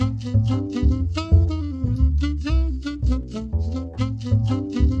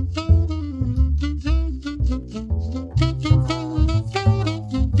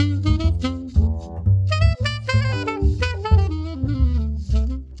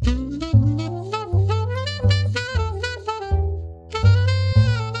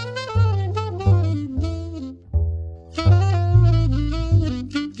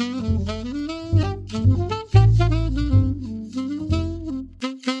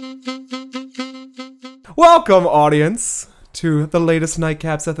Welcome, audience, to the latest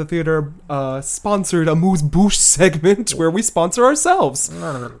Nightcaps at the Theater sponsored amuse-bouche segment where we sponsor ourselves.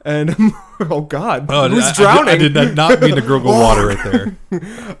 And, oh God, who's drowning? I did not mean to gurgle water right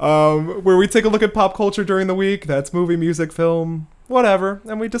there. Where we take a look at pop culture during the week. That's movie, music, film, whatever.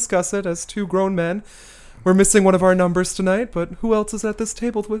 And we discuss it as two grown men. We're missing one of our numbers tonight, but who else is at this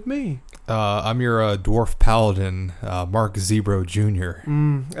table with me? I'm your dwarf paladin, Mark Zebro Jr.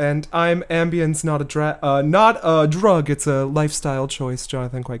 And I'm Ambien's not a drug, it's a lifestyle choice,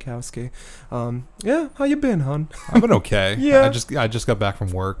 Jonathan Kwiatkowski. Yeah, how you been, hon? I've been okay. Yeah. I just got back from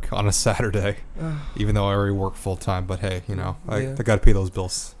work on a Saturday, even though I already work full time. But hey, I got to pay those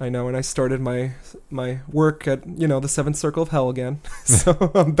bills. I know, and I started my work at, the seventh circle of hell again.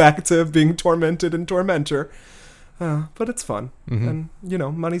 So I'm back to being tormented and tormentor. But it's fun. Mm-hmm.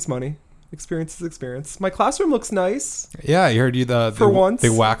 And, money's money. Experience is experience. My classroom looks nice. Yeah, I heard you. Once they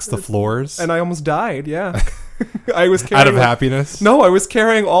waxed the floors, and I almost died. Yeah, I was carrying, out of happiness. No, I was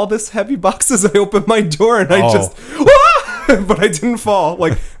carrying all this heavy boxes. I opened my door and I just, but I didn't fall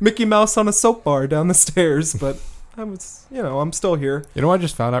like Mickey Mouse on a soap bar down the stairs. But I was, I'm still here. You know what I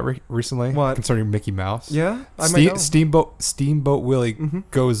just found out recently? What? Concerning Mickey Mouse? Yeah, I might know. Steamboat Willie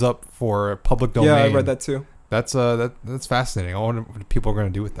goes up for public domain. Yeah, I read that too. That's fascinating. I wonder what people are going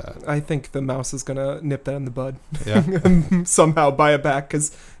to do with that. I think the mouse is going to nip that in the bud. Yeah. And somehow buy it back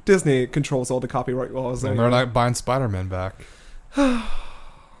because Disney controls all the copyright laws. Well, they're not buying Spider-Man back.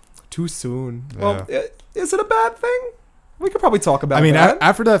 Too soon. Yeah. Well, is it a bad thing? We could probably talk about it.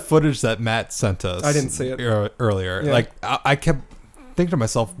 After that footage that Matt sent us. I didn't see it. Earlier. Yeah. I kept thinking to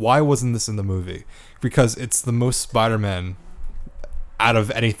myself, why wasn't this in the movie? Because it's the most Spider-Man out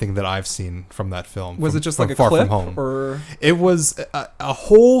of anything that I've seen from that film. Was it just like a Far clip? From Home? Or? It was a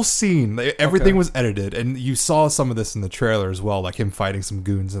whole scene. Everything was edited, and you saw some of this in the trailer as well, like him fighting some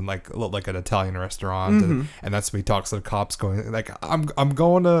goons in like an Italian restaurant, and that's when he talks to the cops, going like, "I'm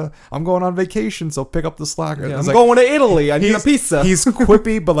going on vacation, so pick up the slack." Yeah, I'm going to Italy. I need a pizza. He's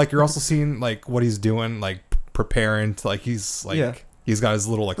quippy, but like you're also seeing like what he's doing, like preparing to he's like. Yeah. He's got his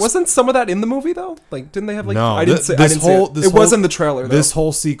little like. Wasn't some of that in the movie though? Like, didn't they have like? No, I didn't see it. It was in the trailer. Though. This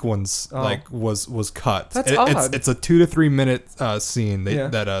whole sequence was cut. That's odd. It's a 2 to 3 minute scene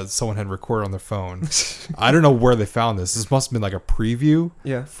that someone had recorded on their phone. I don't know where they found this. This must have been like a preview.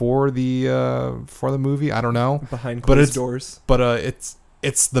 Yeah. For the movie. I don't know. Behind closed doors. But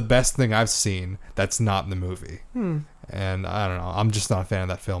it's the best thing I've seen that's not in the movie. And I don't know. I'm just not a fan of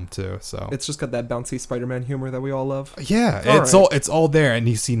that film too. So it's just got that bouncy Spider-Man humor that we all love. Yeah, it's all there, and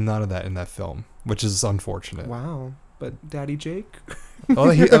you see none of that in that film, which is unfortunate. Wow, but Daddy Jake. Well,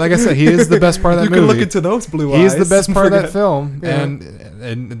 like I said, he is the best part of that movie. You can look into those blue eyes. He's the best part of that film,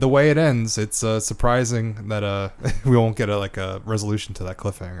 and the way it ends, it's surprising that we won't get a resolution to that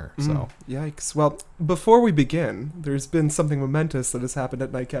cliffhanger. So yikes! Well, before we begin, there's been something momentous that has happened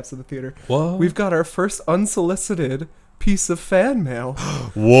at Nightcaps at the Theater. What? We've got our first unsolicited piece of fan mail.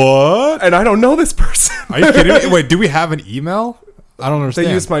 What? And I don't know this person. Are you kidding me? Wait, do we have an email? I don't understand.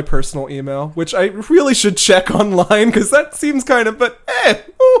 They used my personal email, which I really should check online because that seems kind of, but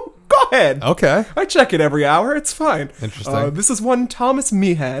go ahead. Okay. I check it every hour. It's fine. Interesting. This is one Thomas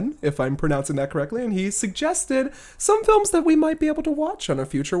Meehan, if I'm pronouncing that correctly, and he suggested some films that we might be able to watch on a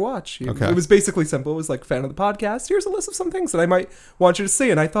future watch. Okay. It was basically simple. It was like, fan of the podcast, here's a list of some things that I might want you to see,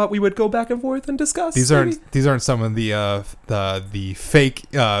 and I thought we would go back and forth and discuss. These aren't some of the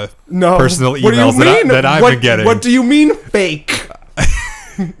fake no. personal emails that I've been getting. What do you mean fake?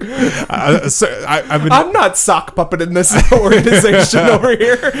 I'm not sock puppeting this organization over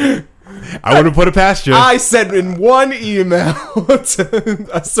here. I would have put it past you. I said in one email to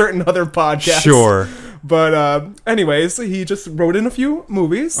a certain other podcast. Sure. But anyways, he just wrote in a few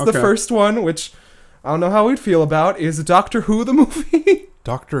movies. Okay. The first one, which I don't know how we'd feel about, is Doctor Who the movie.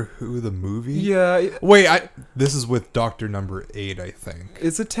 Doctor Who the movie? Yeah. Wait, this is with Doctor Number 8, I think.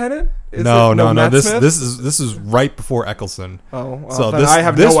 Is it Tennant? No. This is right before Eccleston. Oh, well, so I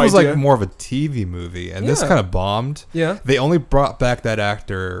have this no was idea. like more of a TV movie, and this kind of bombed. Yeah. They only brought back that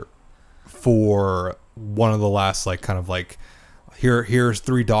actor for one of the last here's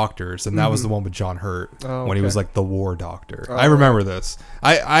 3 doctors, and that was the one with John Hurt when he was like the war doctor. I remember this.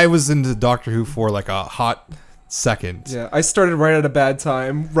 I was into Doctor Who for like a hot second. Yeah, I started right at a bad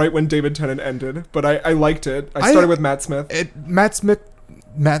time, right when David Tennant ended, but I liked it. I started with Matt Smith.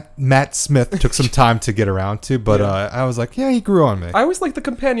 Matt Smith took some time to get around to, but I was like, he grew on me. I always liked the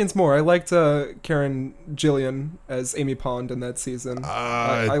companions more. I liked Karen Gillian as Amy Pond in that season.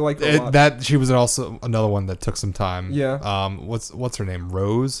 I liked it a lot. That she was also another one that took some time. Yeah. What's her name?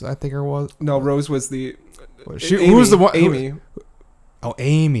 Rose, I think her was. No, Rose was the. Who was the one? Amy. Oh,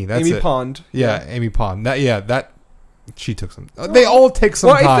 Amy. That's Amy it. Pond. Yeah, Amy Pond. That she took some. They all take some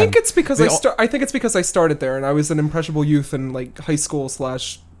time. I think it's because I think it's because I started there and I was an impressionable youth in like high school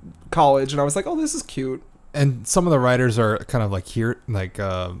 / college, and I was like, oh, this is cute. And some of the writers are kind of like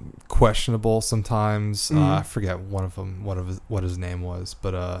questionable sometimes. I forget one of them, what his name was,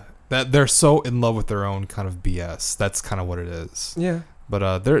 but that they're so in love with their own kind of BS. That's kind of what it is. Yeah.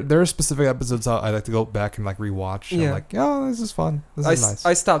 But there are specific episodes I like to go back and like rewatch. And I'm like, oh, this is fun. This is nice.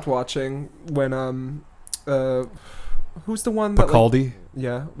 I stopped watching when who's the one that Bacaldi?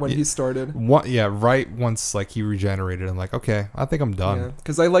 When he started. Right once like he regenerated, I'm like, okay, I think I'm done. Yeah,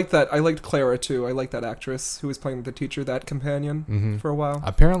 because I liked Clara too. I liked that actress who was playing the teacher, that companion for a while.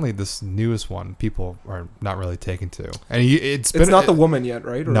 Apparently, this newest one people are not really taken to, and it's not the woman yet,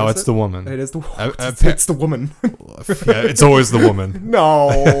 right? Or no, it's the woman. It is the woman. It's the woman. Yeah, it's always the woman. No.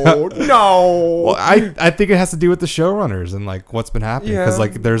 Well, I think it has to do with the showrunners and like what's been happening, because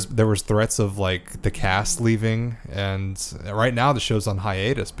like there was threats of like the cast leaving, and right now the show's on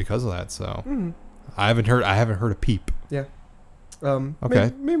hiatus because of that. So I haven't heard a peep. Yeah.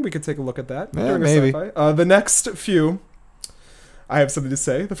 Okay. Maybe we could take a look at that. Yeah, maybe. The next few, I have something to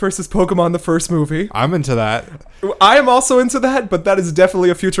say. The first is Pokemon, the first movie. I'm into that. I am also into that, but that is definitely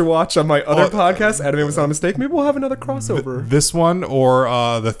a future watch on my other podcast. Anime Was Not a Mistake. Maybe we'll have another crossover. This one or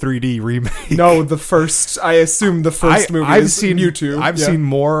the 3D remake? No, the first. I assume the first movie is seen Mewtwo. I've seen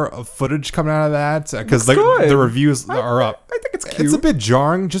more footage coming out of that because the reviews are up. I think it's cute. It's a bit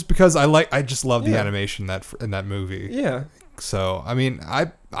jarring just because I just love the animation in that movie. Yeah. So I mean,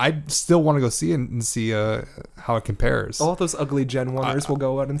 I still want to go see it and see how it compares. All those ugly Gen 1ers will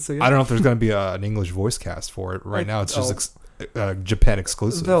go out and see it. I don't know if there's going to be an English voice cast for it. Right now, it's just Japan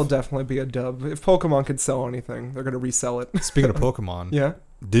exclusive. There'll definitely be a dub. If Pokemon could sell anything, they're going to resell it. Speaking of Pokemon, yeah,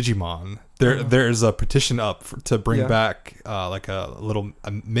 Digimon. There's a petition up to bring back like a little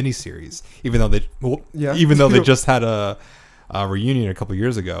mini series, even though they just had a reunion a couple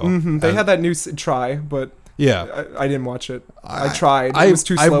years ago. They had that new try, but. Yeah, I didn't watch it. I tried. It was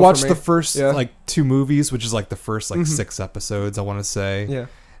too slow. I watched for me. the first like 2 movies, which is like the first 6 episodes, I want to say. Yeah,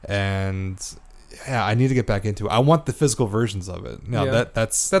 and I need to get back into it. I want the physical versions of it. No,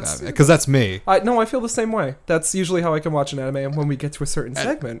 that's because that's me. I feel the same way. That's usually how I can watch an anime. And when we get to a certain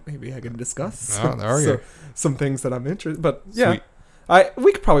segment, maybe I can discuss some things that I'm interested. But yeah. Sweet.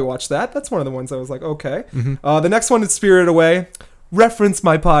 We could probably watch that. That's one of the ones I was like, okay. The next one is Spirited Away. Reference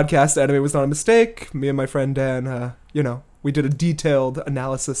my podcast, Anime Was Not a Mistake. Me and my friend Dan, we did a detailed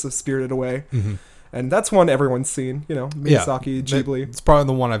analysis of Spirited Away. And that's one everyone's seen, Miyazaki, Ghibli. It's probably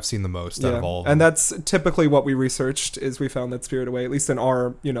the one I've seen the most out of all of them. And that's typically what we researched, is we found that Spirited Away, at least in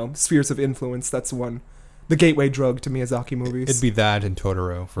our, spheres of influence, that's the gateway drug to Miyazaki movies. It'd be that and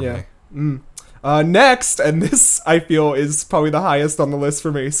Totoro for me. Next, and this I feel is probably the highest on the list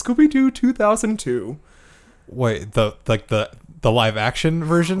for me, Scooby-Doo 2002. Wait, the live action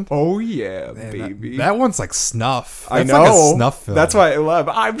version? Oh yeah, man, baby. That one's like snuff. I know. Like a snuff film. That's why I love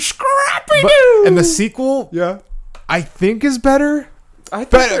I'm Scrappy-Doo! And the sequel, I think is better. I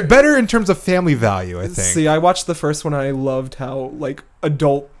think better in terms of family value, I think. See, I watched the first one and I loved how like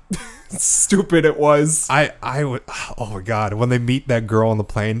adult stupid it was. I would, oh my god, when they meet that girl on the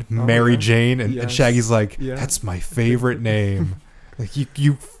plane, Mary Jane, and Shaggy's like, that's my favorite name. Like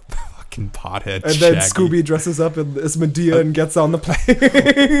you pothead. And then Shaggy. Scooby dresses up as Medea and gets on the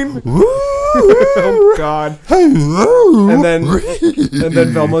plane. Oh god. Hello. And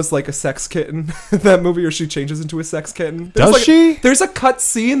then Velma's like a sex kitten in that movie, or she changes into a sex kitten. She? There's a cut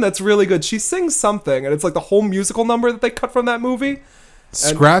scene that's really good. She sings something, and it's like the whole musical number that they cut from that movie.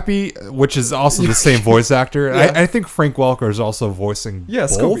 Scrappy, which is also the same voice actor. I think Frank Welker is also voicing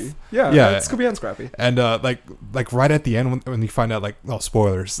both. Scooby. Yeah, Scooby and Scrappy. And like right at the end when you find out, like,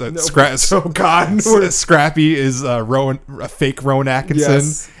 Spoilers. Scrappy is a fake Rowan Atkinson.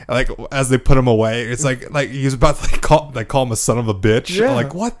 Yes. Like as they put him away, it's like he's about to call him a son of a bitch. Yeah.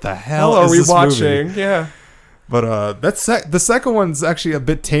 Like, what the hell are is we this watching? movie? Yeah. But the second one's actually a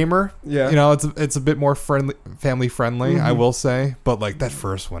bit tamer. Yeah, it's a bit more family friendly, I will say. But like that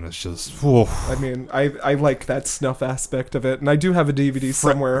first one is just. I mean, I like that snuff aspect of it, and I do have a DVD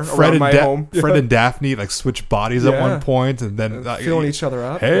somewhere around my home. Fred and Daphne like switch bodies at one point, and then filling each other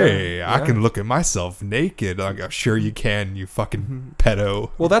up. Hey, I can look at myself naked. I'm sure you can. You fucking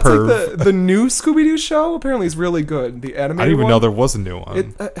pedo. Well, that's like the new Scooby-Doo show. Apparently, is really good. The animated. I didn't even know there was a new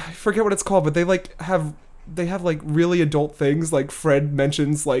one. I forget what it's called, but they have like really adult things. Like Fred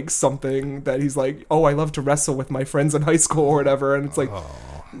mentions like something that he's like, oh, I love to wrestle with my friends in high school or whatever, and it's like,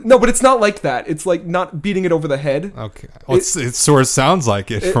 no, but it's not like that. It's like not beating it over the head. Okay, well, it sort of sounds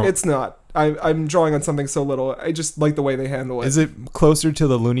like it. It's not. I'm drawing on something so little. I just like the way they handle it. Is it closer to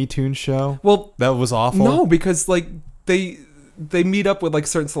the Looney Tunes show? Well, that was awful. No, because like they meet up with like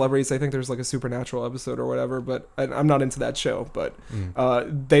certain celebrities. I think there's like a Supernatural episode or whatever, but I'm not into that show. But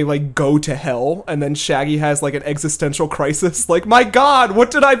they like go to hell, and then Shaggy has like an existential crisis. Like, my God,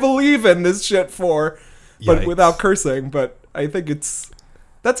 what did I believe in this shit for? But without cursing. But I think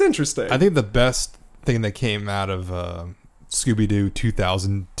that's interesting. I think the best thing that came out of Scooby-Doo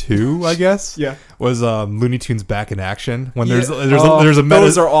 2002, I guess, was Looney Tunes Back in Action. When there's a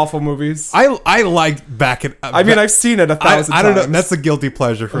those are awful movies. I like Back in. I mean, I've seen it 1,000 times. I don't know. That's a guilty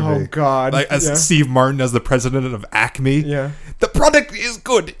pleasure for me. Oh God! Like as Steve Martin as the president of Acme. Yeah. The product is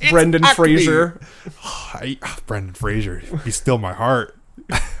good. It's Brendan Fraser. Brendan Fraser. He's still my heart.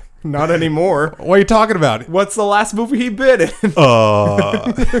 Not anymore. What are you talking about? What's the last movie he been in?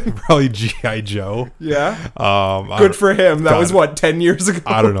 Probably G.I. Joe. Yeah. Good for him. That was what, 10 years ago?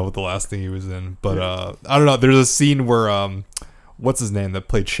 I don't know what the last thing he was in, but I don't know. There's a scene where what's his name that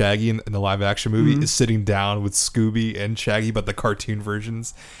played Shaggy in the live action movie is sitting down with Scooby and Shaggy, but the cartoon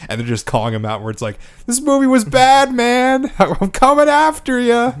versions, and they're just calling him out where it's like, this movie was bad, man. I'm coming after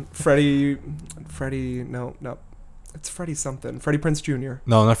you. Freddie, no. It's Freddie something. Freddie Prinze Jr.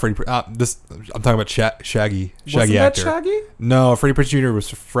 No, not Freddie. I'm talking about Shaggy. Wasn't actor. that Shaggy? No, Freddie Prinze Jr. was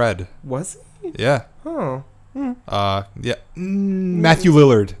Fred. Was he? Yeah. Oh. Yeah. Matthew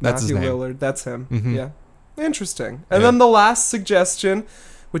Lillard. That's his name. Matthew Lillard. That's him. Mm-hmm. Yeah. Interesting. And then the last suggestion,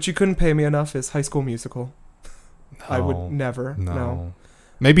 which you couldn't pay me enough, is High School Musical. No, I would never. No.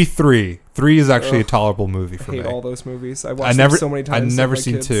 Maybe 3. 3 is actually a tolerable movie for me. I hate all those movies. I watched them so many times. I've never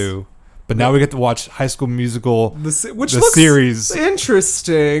seen 2. But now we get to watch High School Musical, which the looks series,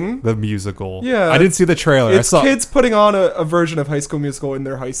 interesting. The musical. Yeah, I didn't see the trailer. It's kids putting on a version of High School Musical in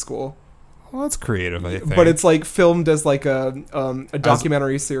their high school. Well, that's creative, I think. But it's like filmed as like a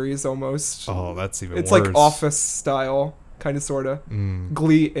documentary series almost. Oh, that's even worse. It's like Office style, kind of, sort of.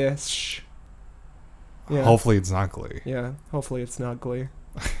 Glee-ish. Yeah. Hopefully it's not Glee. Yeah, hopefully it's not Glee.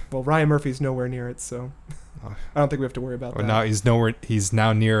 Well, Ryan Murphy's nowhere near it, so I don't think we have to worry about that. Now he's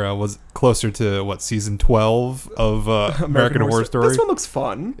now near was closer to season 12 of American Horror Story. This one looks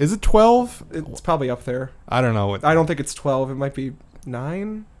fun. Is it 12? It's probably up there. I don't know. I don't think it's 12. It might be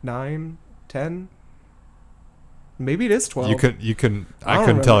 9, 10. Maybe it is 12. I couldn't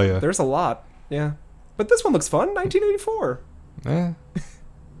remember. Tell you. There's a lot. Yeah. But this one looks fun. 1984.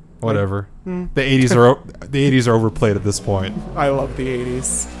 Whatever. The 80s are overplayed at this point. I love the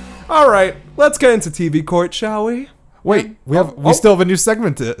 80s. All right, let's get into TV Court, shall we? Wait, we still have a new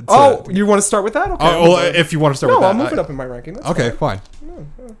segment to you want to start with that? Okay. Well, if you want to start with that. No, I'll move it up in my ranking. That's okay, fine.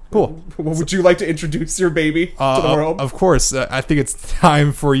 Cool. Well, would you like to introduce your baby to the world? Of course. I think it's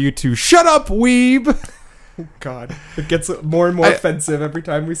time for you to shut up, weeb. God, it gets more and more offensive every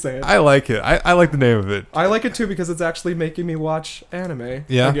time we say it. I like it. I like the name of it. I like it too because it's actually making me watch anime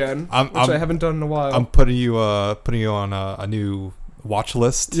again, which I haven't done in a while. I'm putting you on a new watch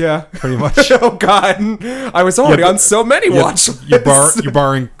list. Yeah, pretty much. Oh God, I was already on so many watch lists. You're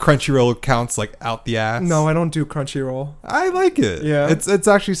borrowing Crunchyroll accounts like out the ass. No, I don't do Crunchyroll. I like it. Yeah, it's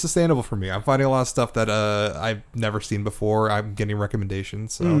actually sustainable for me. I'm finding a lot of stuff that I've never seen before. I'm getting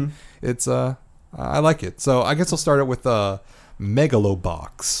recommendations, so it's I like it. So I guess I'll start it with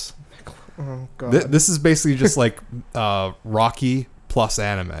Megalobox. Oh God, this is basically just like Rocky plus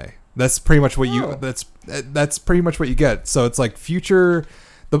anime. That's pretty much what you. That's pretty much what you get. So it's like future,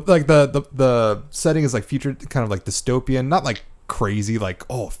 the setting is like future, kind of like dystopian, not like crazy, like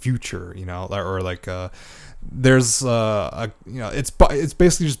future, or like there's it's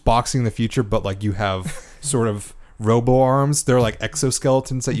basically just boxing in the future, but like you have sort of robo arms. They're like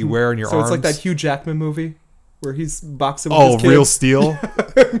exoskeletons that you wear in your arms. So it's like that Hugh Jackman movie where he's boxing with his kids. Real steel.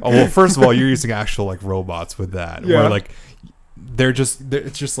 Well, first of all, you're using actual like robots with that. Yeah. Where like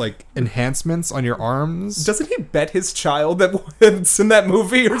it's just like enhancements on your arms. Doesn't he bet his child that's in that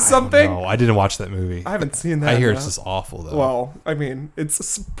movie or something? No, I didn't watch that movie. I haven't seen that. I hear it's just awful though. Well, I mean,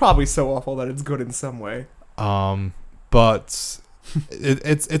 it's probably so awful that it's good in some way. But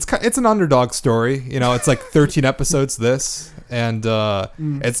it's an underdog story. It's like 13 episodes this, and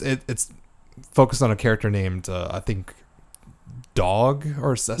it's focused on a character named I think Dog,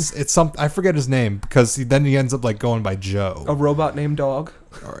 or it's some, I forget his name, because then he ends up like going by Joe. A robot named Dog.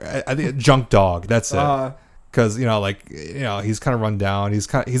 Or I think Junk Dog. That's it. Because he's kind of run down.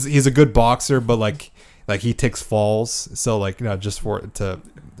 He's a good boxer, but like he takes falls. So just for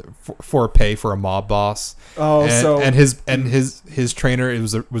a pay for a mob boss. And his trainer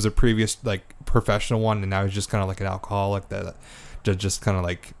was a previous like professional one, and now he's just kind of like an alcoholic that just kind of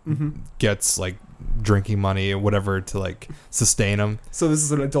like gets like drinking money or whatever to like sustain them. So this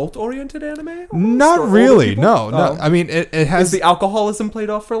is an adult-oriented anime? Not really. No. I mean, it has. Is the alcoholism played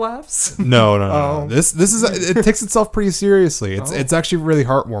off for laughs? No. This is it takes itself pretty seriously. It's actually really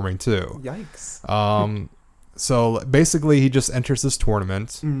heartwarming too. Yikes. So basically, he just enters this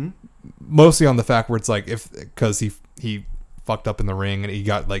tournament, mostly on the fact where it's like because he fucked up in the ring and he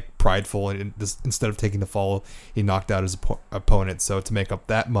got like prideful and instead of taking the fall, he knocked out his opponent. So to make up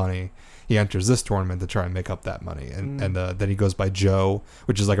that money, he enters this tournament to try and make up that money, and then he goes by Joe,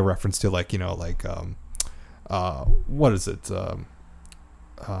 which is like a reference to like what is it?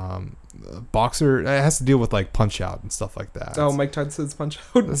 Boxer. It has to deal with like Punch Out and stuff like that. Oh, Mike Tyson's Punch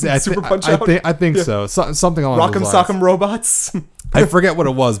Out. Super Punch Out. I think so. Something along those lines. Sock'em Robots. I forget what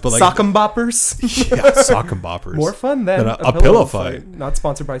it was, but like Sock'em Boppers. Yeah, Sock'em Boppers. More fun than a pillow fight. Not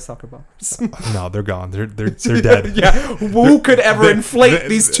sponsored by Sock'em Boppers. No, they're gone. They're dead. Yeah, who could ever inflate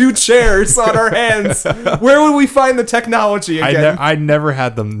these two chairs on our hands? Where would we find the technology again? I never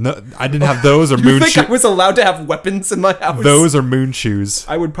had them. No, I didn't have those or you moon think shoes. I was allowed to have weapons in my house? Those are moon shoes.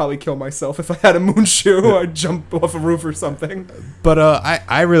 I would probably kill myself if I had a moon shoe. I'd jump off a roof or something. But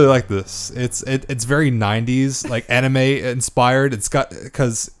I really like this. It's very 90s, like anime inspired. It's got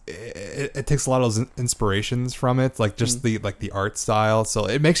because it takes a lot of those inspirations from it, like just the art style. So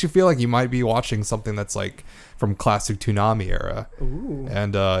it makes you feel like you might be watching something that's like from classic Toonami era. Ooh.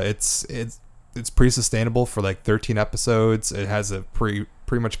 And it's pretty sustainable for like 13 episodes. It has a pretty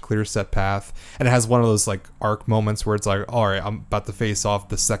much clear set path, and it has one of those like arc moments where it's like, all right, I'm about to face off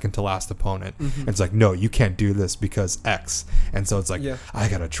the second to last opponent, and it's like, no, you can't do this because X, and so it's like, I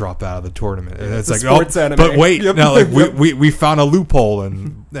gotta drop out of the tournament, and it's like, sports anime. But wait, now like we found a loophole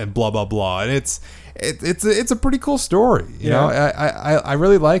and blah blah blah, and it's a pretty cool story, you know. I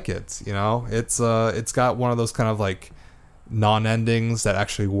really like it, you know. It's got one of those kind of like non-endings that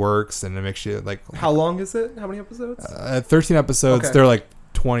actually works, and it makes you like. How long is it? How many episodes? 13 episodes. Okay. They're like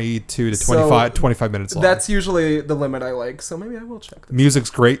 22 to 25 minutes long. That's usually the limit I like, so maybe I will check this. Music's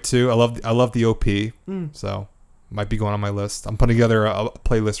great too. I love the OP. So might be going on my list. I'm putting together a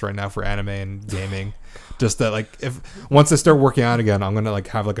playlist right now for anime and gaming. Just that, like, if once I start working out again, I'm gonna like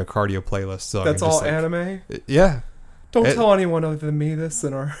have like a cardio playlist. So that's all just, like, anime. Yeah. Don't tell anyone other than me this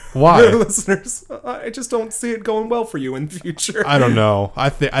and our listeners. I just don't see it going well for you in the future. I don't know. I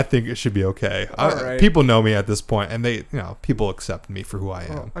think it should be okay. Right. People know me at this point, and people accept me for who I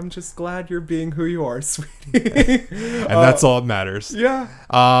am. Well, I'm just glad you're being who you are, sweetie. And that's all that matters. Yeah.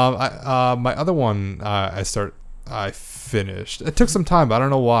 My other one, I finished. It took some time, but I don't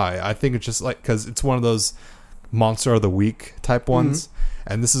know why. I think it's just like because it's one of those Monster of the Week type ones.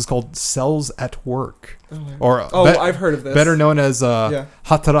 And this is called Cells at Work. I've heard of this. Better known as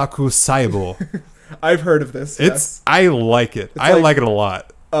Hataraku Saibo. I've heard of this. I like it. I like it a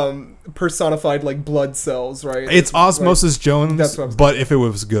lot. Personified like blood cells, right? It's Osmosis Jones, but if it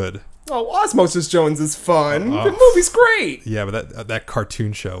was good. Oh, Osmosis Jones is fun. The movie's great. Yeah, but that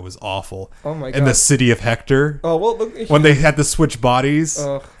cartoon show was awful. Oh my god. And the City of Hector. Oh well, look, when they had to switch bodies.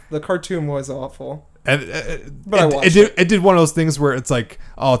 The cartoon was awful. And it did one of those things where it's like,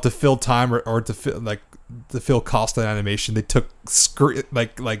 to fill time or to fill cost of animation, they took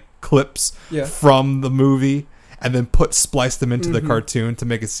like clips from the movie and then spliced them into the cartoon to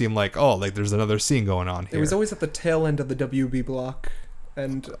make it seem like there's another scene going on here. It was always at the tail end of the WB block.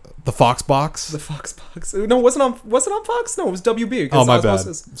 And the Fox box. The Fox box. No, was it on Fox? No, it was WB. Oh my bad.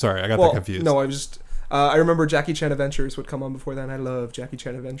 Sorry, I got that confused. No, I was just. I remember Jackie Chan Adventures would come on before that, and I love Jackie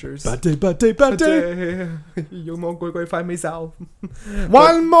Chan Adventures. Bate.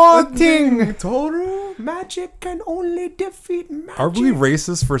 One more thing. Toru, magic can only defeat magic. Are we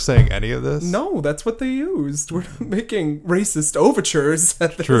racist for saying any of this? No, that's what they used. We're making racist overtures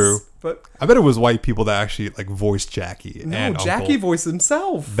at this. True. But I bet it was white people that actually voiced Jackie. No, and Jackie voiced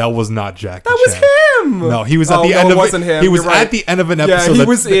himself. That was not Jackie. That was him. No, he was at the end of it. Wasn't him. He was at the end of an episode. Yeah, he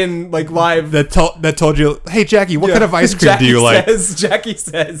was in live. That told you, hey Jackie, what kind of ice cream do you like? Jackie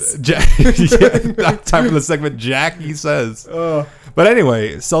says. Time for the segment. Jackie says. But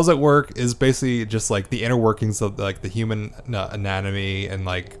anyway, Cells at Work is basically just like the inner workings of like the human anatomy and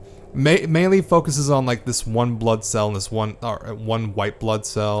like. Mainly focuses on like this one blood cell and this one white blood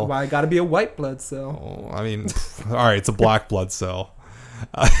cell. Why gotta be a white blood cell? I mean, all right, it's a black blood cell,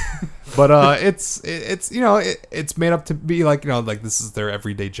 but it's it's made up to be like like this is their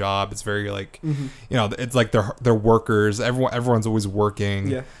everyday job. It's very like it's like they're workers. Everyone's always working.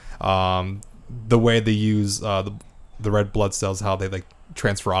 Yeah. The way they use the red blood cells, how they like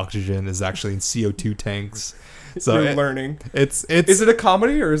transfer oxygen is actually in CO2 tanks. So You're learning. It's Is it a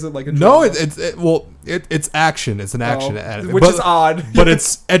comedy or is it like a no? drama? It's action. It's an action, which is odd. But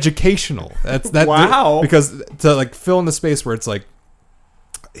it's educational. That's wow. Because to like fill in the space where it's like,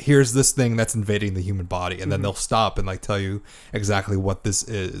 here's this thing that's invading the human body, and then they'll stop and like tell you exactly what this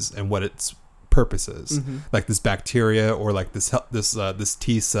is and what its purpose is, like this bacteria or like this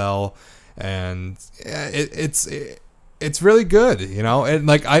T cell, and it's really good, you know. And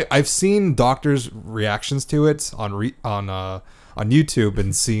like I've seen doctors' reactions to it on YouTube,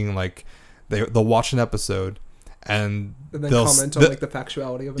 and seeing like they'll watch an episode and then comment on like the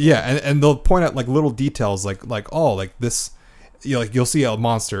factuality of it. Yeah, and they'll point out like little details like oh, like this. You know, like you'll see a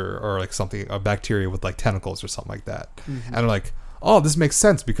monster or like something, a bacteria with like tentacles or something like that, and they're like, "Oh, this makes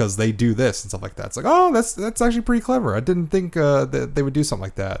sense because they do this and stuff like that." It's like, "Oh, that's actually pretty clever. I didn't think that they would do something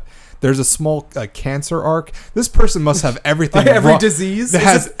like that." There's a small cancer arc. This person must have everything. Every disease that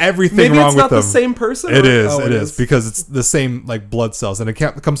has everything maybe wrong it's with not them. the same person. It is because it's the same like blood cells, and it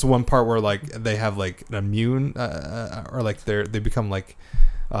comes to one part where like they have like an immune or like they become like.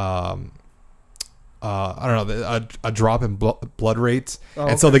 I don't know, a drop in blood rate,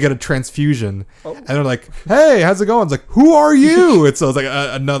 and so they get a transfusion, and they're like, "Hey, how's it going?" It's like, "Who are you?" And so it's like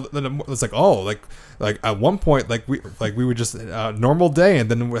another. It's like, oh, like at one point, like we were just a normal day,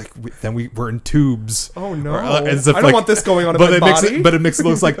 and then we were in tubes. Oh no! I don't want this going on in my body. But it makes it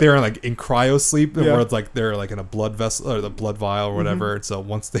looks like they're like in cryo sleep, where it's like they're like in a blood vessel or the blood vial or whatever. And so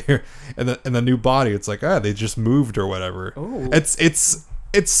once they're in the new body, it's like they just moved or whatever. Oh.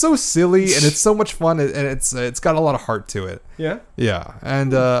 It's so silly and it's so much fun, and it's got a lot of heart to it. Yeah. Yeah,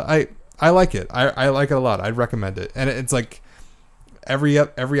 and I like it. I like it a lot. I'd recommend it. And it's like every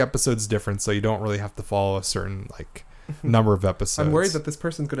episode's different, so you don't really have to follow a certain like number of episodes. I'm worried that this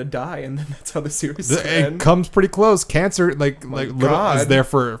person's gonna die, and then that's how the series ends. It comes pretty close. Cancer, is there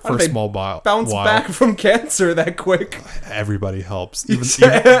for a small while. Bounce back from cancer that quick. Everybody helps, and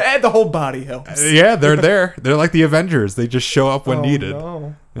the whole body helps. Yeah, they're there. They're like the Avengers. They just show up when needed.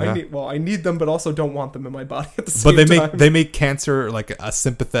 No. Yeah. I need them, but also don't want them in my body at the same time. But they make cancer like a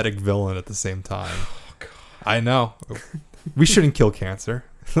sympathetic villain at the same time. Oh, God. I know. We shouldn't kill cancer.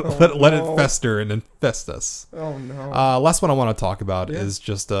 Let it fester and infest us. Oh no. Last one I want to talk about is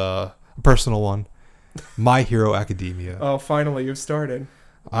just a personal one. My Hero Academia. Oh, finally you've started.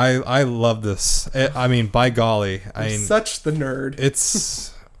 I love this. I mean, by golly, such the nerd.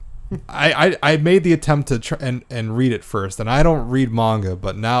 It's. I made the attempt to try and read it first, and I don't read manga,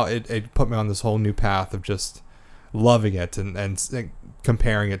 but now it put me on this whole new path of just loving it and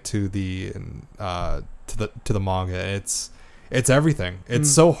comparing it to the manga. It's everything. It's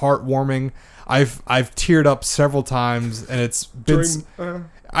so heartwarming. I've teared up several times, and it's been.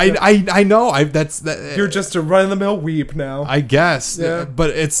 I know. You're just a run of the mill weep now. I guess. Yeah.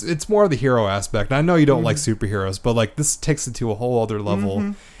 But it's more of the hero aspect. And I know you don't like superheroes, but like this takes it to a whole other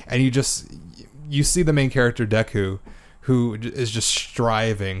level, and you see the main character Deku, who is just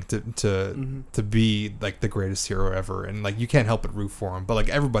striving to be like the greatest hero ever, and like you can't help but root for him. But like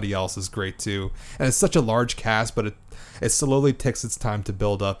everybody else is great too, and it's such a large cast, but it slowly takes its time to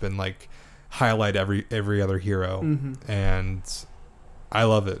build up and like highlight every other hero, and I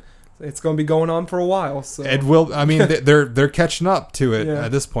love it. It's going to be going on for a while, so it will. I mean, they're catching up to it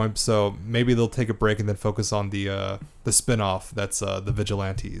at this point, so maybe they'll take a break and then focus on the spin-off that's the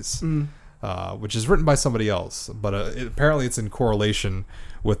Vigilantes. Which is written by somebody else, but apparently it's in correlation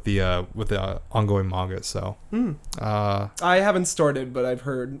with the ongoing manga. So I haven't started, but I've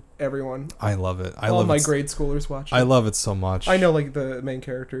heard everyone. I love it. All my grade schoolers watch it. I love it so much. I know like the main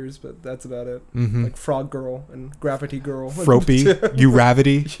characters, but that's about it. Like Frog Girl and Gravity Girl, Froppy,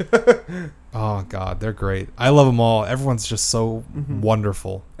 Uravity. Oh God, they're great. I love them all. Everyone's just so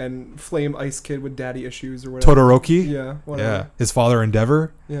wonderful. And Flame Ice Kid with daddy issues or whatever. Todoroki. Yeah. Whatever. Yeah. His father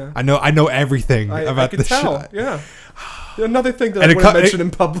Endeavor. Yeah. I know everything about the show. Yeah. Another thing that I wouldn't mention in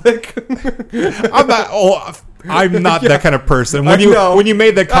public. I'm not that kind of person. When you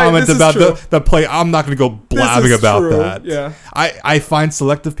made that comment about the play, I'm not going to go blabbing about that. Yeah. I find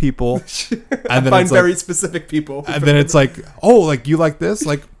selective people, and then I find very specific people, and then it's like, oh, like you like this,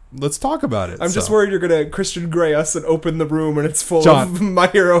 like. Let's talk about it. I'm just worried you're going to Christian Grey us and open the room and it's full of My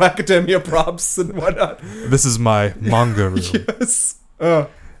Hero Academia props and whatnot. This is my manga room. Yes. No,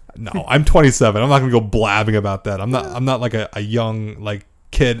 I'm 27. I'm not going to go blabbing about that. I'm not like a young like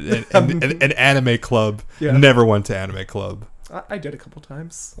kid in an anime club. Yeah. Never went to anime club. I did a couple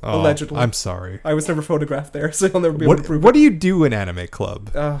times. Allegedly. I'm sorry. I was never photographed there, so you'll never be able to prove it. What do you do in anime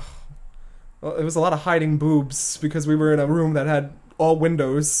club? Well, it was a lot of hiding boobs because we were in a room that had all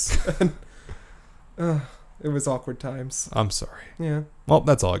windows, and it was awkward times. I'm sorry. Yeah. Well,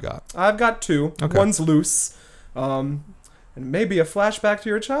 that's all I got. I've got two. Okay. One's loose. And maybe a flashback to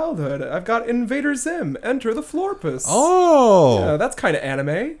your childhood. I've got Invader Zim, Enter the Florpus. Oh! Yeah, that's kind of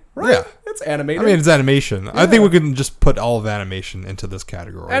anime, right? Yeah. It's animated. I mean, it's animation. Yeah. I think we can just put all of animation into this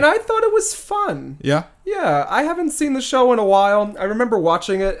category. And I thought it was fun. Yeah? Yeah, I haven't seen the show in a while. I remember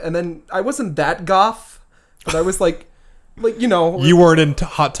watching it, and then I wasn't that goth, but I was like, you know. You weren't in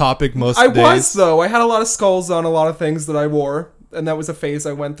Hot Topic most days. I was, though. I had a lot of skulls on a lot of things that I wore, and that was a phase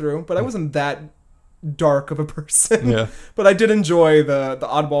I went through, but I wasn't that dark of a person. Yeah. But I did enjoy the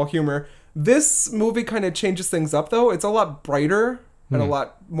oddball humor. This movie kind of changes things up, though. It's a lot brighter and a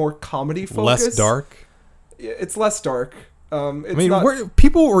lot more comedy focused. Less dark? It's less dark. It's I mean,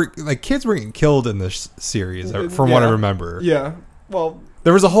 people were, like, kids were getting killed in this series, from what I remember. Yeah. Well,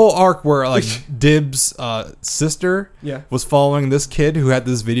 there was a whole arc where, like, Dib's sister was following this kid who had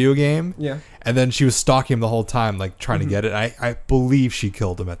this video game. Yeah. And then she was stalking him the whole time, like, trying to get it. I believe she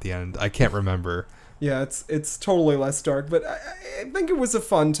killed him at the end. I can't remember. Yeah, it's totally less dark, but I think it was a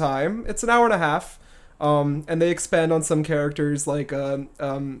fun time. It's an hour and a half, and they expand on some characters like God,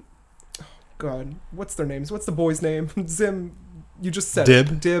 what's their names? What's the boy's name? Zim, you just said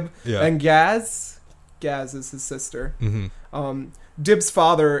Dib. it. Dib, Yeah. and Gaz. Gaz is his sister. Mm-hmm. Dib's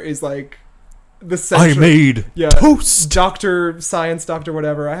father is like the I made toast. Science doctor,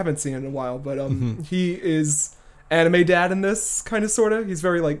 whatever. I haven't seen it in a while, but he is anime dad in this kind of sorta. He's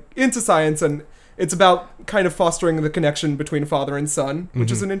very like into science, and it's about kind of fostering the connection between father and son,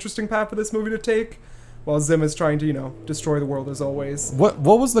 which is an interesting path for this movie to take. While Zim is trying to, you know, destroy the world as always. What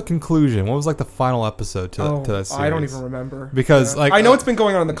was the conclusion? What was like the final episode to that series? I don't even remember. Because like I know it's been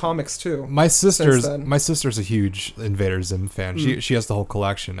going on in the comics too. My sister's a huge Invader Zim fan. She has the whole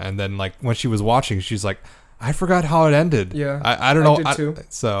collection, and then like when she was watching, she's like, I forgot how it ended. Yeah, I don't know. I did too.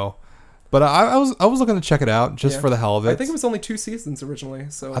 So, but I was looking to check it out just for the hell of it. I think it was only 2 seasons originally.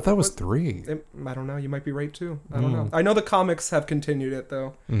 So I thought it was 3. I don't know. You might be right too. I don't know. I know the comics have continued it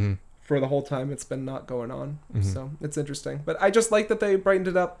though. Mm-hmm. For the whole time it's been not going on. So it's interesting. But I just like that they brightened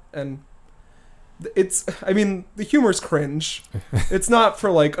it up, and the humor's cringe. It's not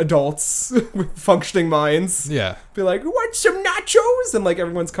for like adults with functioning minds. Yeah. Be like, want some nachos? And like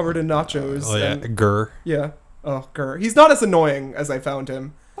everyone's covered in nachos. Oh yeah, Gurr. Yeah. Oh, Gurr. He's not as annoying as I found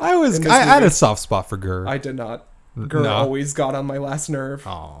him. I had a soft spot for Gurr. I did not. Gurr always got on my last nerve.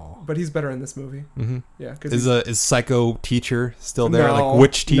 Oh. But he's better in this movie. Mm-hmm. Yeah. Is Psycho teacher still there? No, like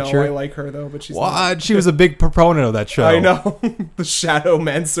witch teacher? No, I like her though, but she's not. She was a big proponent of that show. I know. The Shadow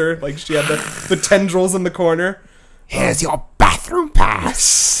Mancer. Like she had the tendrils in the corner. Here's your bathroom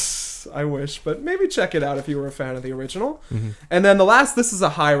pass. I wish, but maybe check it out if you were a fan of the original. Mm-hmm. And then this is a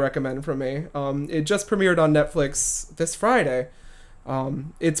high recommend from me. It just premiered on Netflix this Friday.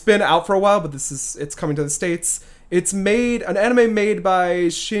 It's been out for a while, but it's coming to the States. It's an anime made by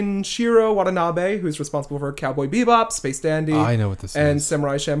Shinshiro Watanabe, who's responsible for Cowboy Bebop, Space Dandy, I know what this and is.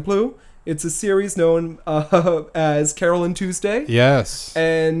 Samurai Champloo. It's a series known as Carol and Tuesday. Yes.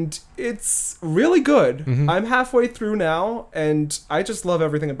 And it's really good. Mm-hmm. I'm halfway through now, and I just love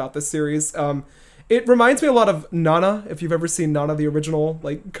everything about this series. It reminds me a lot of Nana, if you've ever seen Nana, the original,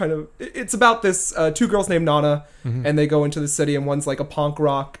 like kind of, it's about this 2 girls named Nana, and they go into the city, and one's like a punk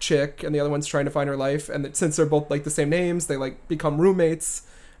rock chick, and the other one's trying to find her life, and since they're both like the same names, they like become roommates,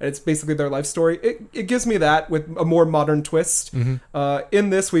 and it's basically their life story. It gives me that with a more modern twist. Mm-hmm.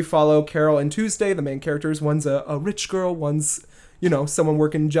 In this, we follow Carol and Tuesday, the main characters. One's a rich girl, one's, someone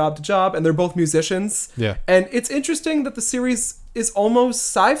working job to job, and they're both musicians. Yeah. And it's interesting that the series is almost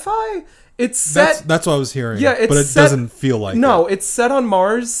sci-fi. It's set. That's what I was hearing. Yeah, but it doesn't feel like it. It's set on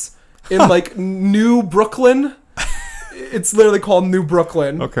Mars in like New Brooklyn. It's literally called New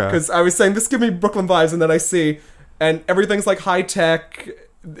Brooklyn. Okay. Because I was saying this give me Brooklyn vibes, and then I see, and everything's like high tech.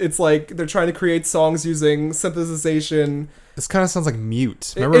 It's like they're trying to create songs using synthesization. This kind of sounds like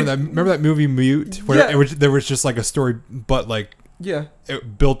Mute. Remember that movie Mute, where there was just like a story, but like. Yeah.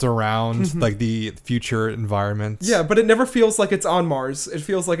 It built around like the future environments. Yeah, but it never feels like it's on Mars. It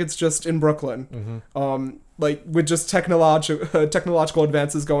feels like it's just in Brooklyn. Mm-hmm. Like with just technological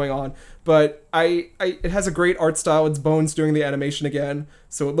advances going on. But it has a great art style. It's Bones doing the animation again.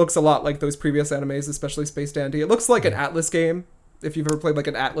 So it looks a lot like those previous animes, especially Space Dandy. It looks like an Atlas game. If you've ever played like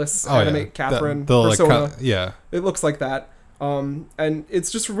an Atlas anime, Catherine, Persona. Yeah. It looks like that. And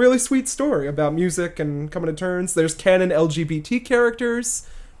it's just a really sweet story about music and coming to terms. There's canon LGBT characters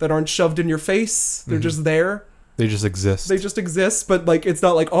that aren't shoved in your face. They're just there. They just exist. But like it's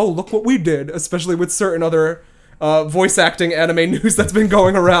not like, oh, look what we did, especially with certain other voice acting anime news that's been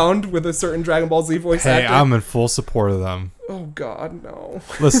going around with a certain Dragon Ball Z voice actor. Hey, I'm in full support of them. Oh God, no.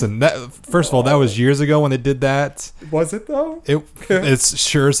 Listen, first of all, that was years ago when they did that. Was it though? It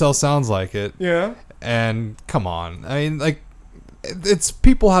sure as hell sounds like it. Yeah. And come on, I mean, like, it's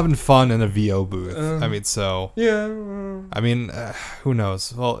people having fun in a VO booth. I mean, so yeah. I mean, who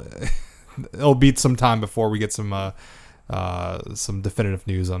knows? Well, it'll be some time before we get some definitive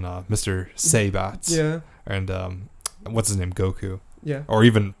news on Mr. Saibats. Yeah. And what's his name? Goku. Yeah. Or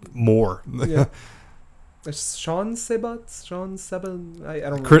even more. Yeah. Sean Sabat? I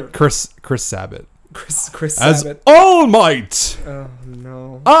don't know. Chris Sabat. Chris As Sabat. All Might. Oh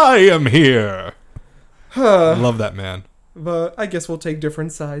no. I am here. I love that man. But I guess we'll take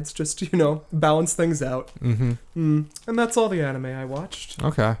different sides, just to, balance things out. Mm-hmm. And that's all the anime I watched.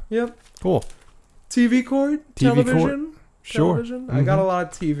 Okay. Yep. Cool. TV cord? Television? Sure. Television? Mm-hmm. I got a lot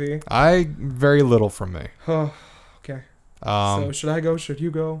of TV. Very little from me. Oh, okay. So should I go? Should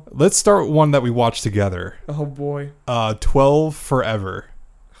you go? Let's start with one that we watched together. Oh boy. 12 Forever.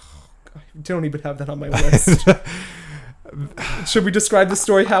 I don't even have that on my list. Should we describe the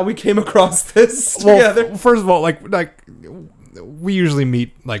story, how we came across this together? Well, first of all, like we usually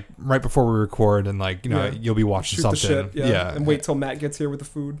meet like right before we record, and you'll be watching shoot something, the shit, and wait till Matt gets here with the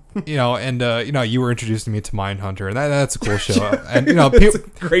food. You were introducing me to Mindhunter, and that's a cool show. And it's a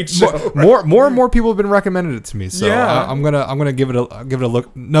great show. More and more people have been recommending it to me, so I'm gonna give it a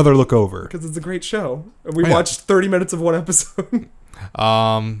look, another look over, because it's a great show. We watched 30 minutes of one episode.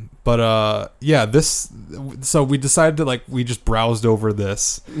 So we decided to we just browsed over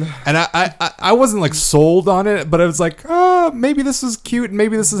this, and I wasn't like sold on it, but I was like, maybe this is cute, and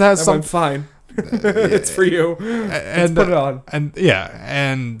maybe this has some fine. It's for you. Let's put it on. And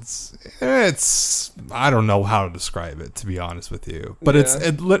it's I don't know how to describe it, to be honest with you, but it's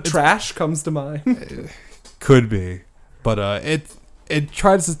trash comes to mind. Could be, but it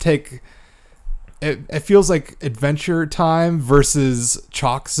tries to take. It feels like Adventure Time versus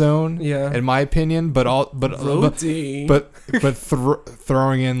Chalk Zone, in my opinion. But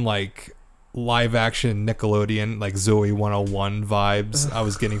throwing in like live action Nickelodeon, like Zoe 101 vibes, I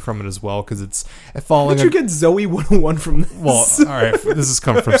was getting from it as well, because it's following. How did you get Zoe 101 from this? Well, all right, this is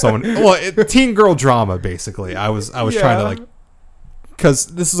coming from someone. Well, teen girl drama, basically. I was trying to because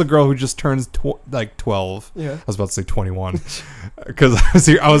this is a girl who just turns 12. Yeah. I was about to say 21. Because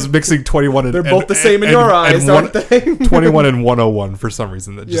I was mixing 21 and... They're both the same in your eyes, aren't they? 21 and 101 for some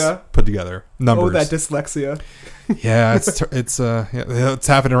reason that just put together numbers. Oh, that dyslexia. Yeah, it's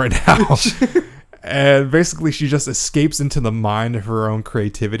happening right now. And basically she just escapes into the mind of her own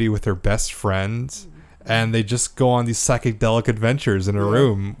creativity with her best friend. And they just go on these psychedelic adventures in a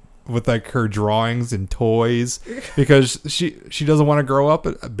room with like her drawings and toys, because she doesn't want to grow up,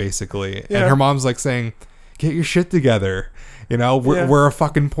 basically. And her mom's like saying, get your shit together, we're a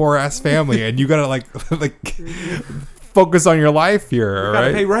fucking poor ass family, and you gotta like focus on your life here. You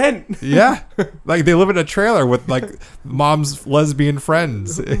gotta pay rent. Yeah, like they live in a trailer with like mom's lesbian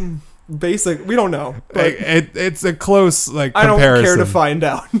friends. Basic, we don't know, but it's a close comparison. I don't care to find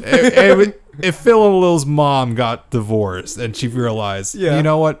out. If Phil and Lil's mom got divorced and she realized, you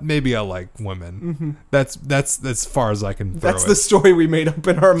know what, maybe I like women. Mm-hmm. That's as far as I can throw That's the story we made up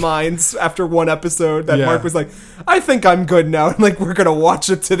in our minds after one episode, that Mark was like, I think I'm good now, and we're gonna watch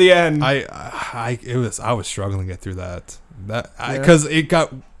it to the end. I was struggling to get through that because it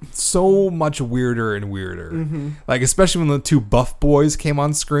got so much weirder and weirder. Mm-hmm. Especially when the two buff boys came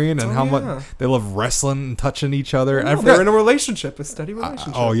on screen, and how much they love wrestling and touching each other. Oh, they're in a relationship, a steady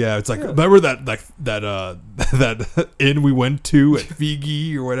relationship. It's like, remember that inn we went to at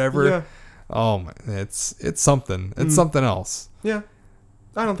Figi or whatever? Yeah. Oh my, it's something. It's something else. Yeah.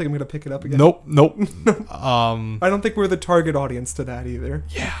 I don't think I'm gonna pick it up again. Nope. I don't think we're the target audience to that either.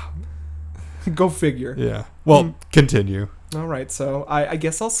 Yeah. Go figure. Yeah. Well, continue. All right, so I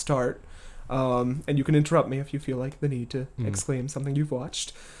guess I'll start, and you can interrupt me if you feel like the need to exclaim something you've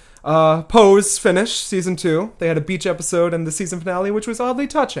watched. Pose finished season 2. They had a beach episode and the season finale, which was oddly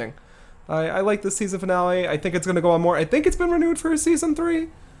touching. I like the season finale. I think it's going to go on more. I think it's been renewed for season 3.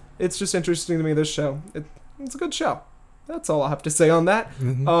 It's just interesting to me, this show. It's a good show. That's all I have to say on that.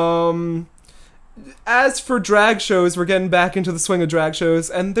 Mm-hmm. As for drag shows, we're getting back into the swing of drag shows,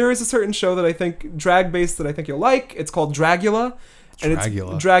 and there is a certain show that I think, drag-based, that I think you'll like. It's called Dragula. And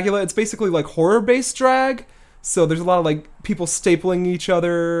Dragula. It's basically like horror-based drag. So there's a lot of people stapling each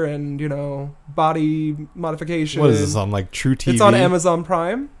other and, body modification. What is this on True TV? It's on Amazon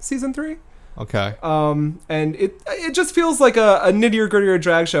Prime, season 3. Okay. And it just feels like a nittier grittier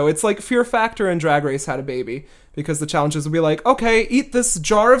drag show. It's like Fear Factor and Drag Race had a baby, because the challenges will be like, okay, eat this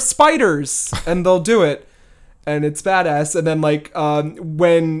jar of spiders, and they'll do it, and it's badass. And then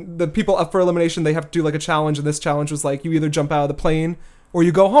when the people up for elimination, they have to do a challenge, and this challenge was you either jump out of the plane or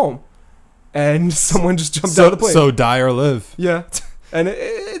you go home, and someone just jumped out of the plane. So die or live. Yeah. And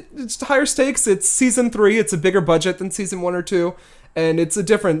it it's higher stakes. It's season 3. It's a bigger budget than season 1 or 2. And it's a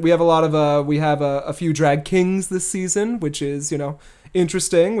different, we have a lot of, a few drag kings this season, which is,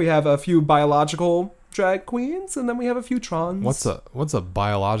 interesting. We have a few biological drag queens, and then we have a few trans. What's a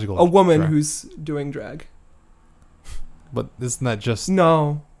biological? A woman who's doing drag. But isn't that just...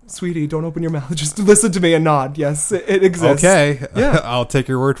 No, sweetie, don't open your mouth. Just listen to me and nod. Yes, it exists. Okay, yeah, I'll take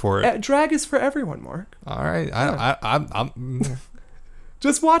your word for it. Drag is for everyone, Mark. All right, yeah. I'm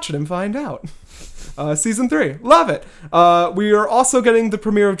Just watch it and find out. Season 3, love it. We are also getting the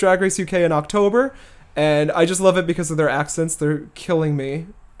premiere of Drag Race UK in October, and I just love it because of their accents. They're killing me.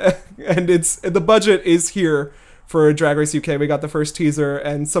 And the budget is here for Drag Race UK. We got the first teaser,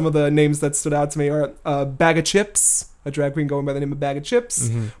 and some of the names that stood out to me are Bag of Chips, a drag queen going by the name of Bag of Chips,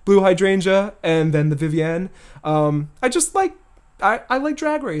 Blue Hydrangea, and then the Vivienne. I like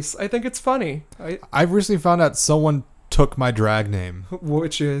Drag Race. I think it's funny. I recently found out someone took my drag name,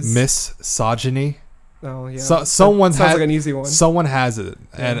 which is Miss Sogyny. Oh yeah, someone sounds like an easy one. Someone has it,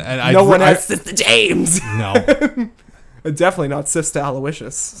 and no one has Sister James. No, definitely not Sister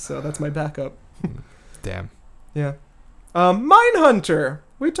Aloysius. So that's my backup. Damn. Yeah. Mindhunter.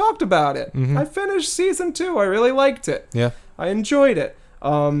 We talked about it. I finished season 2. I really liked it. Yeah. I enjoyed it.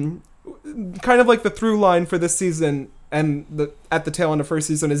 Kind of like the through line for this season and at the tail end of first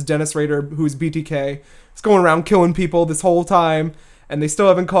season is Dennis Rader, who's BTK. He's going around killing people this whole time, and they still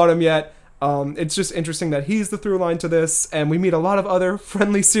haven't caught him yet. It's just interesting that he's the through line to this, and we meet a lot of other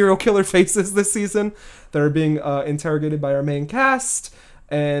friendly serial killer faces this season that are being interrogated by our main cast,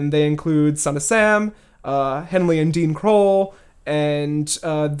 and they include Son of Sam, Henley and Dean Kroll, and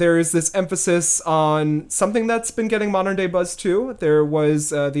there is this emphasis on something that's been getting modern day buzz too. There was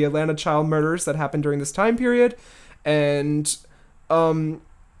the Atlanta child murders that happened during this time period, and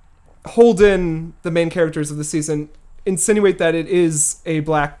Holden, the main characters of the season, insinuate that it is a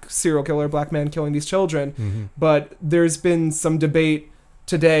black serial killer, black man killing these children, but there's been some debate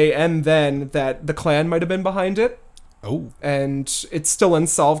today and then that the Klan might have been behind it. Oh. And it's still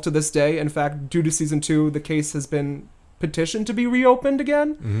unsolved to this day. In fact, due to season 2, the case has been petitioned to be reopened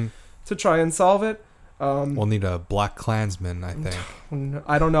again to try and solve it. We'll need a black Klansman, I think.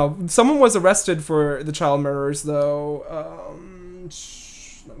 I don't know. Someone was arrested for the child murders, though.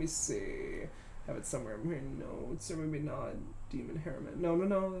 Let me see. I have it somewhere in my notes, or maybe not. Demon Harriman.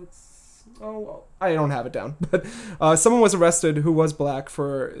 No. It's... Oh, well, I don't have it down. But someone was arrested who was black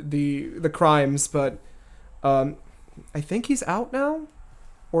for the crimes, but I think he's out now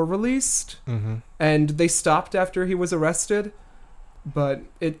or released. And they stopped after he was arrested, but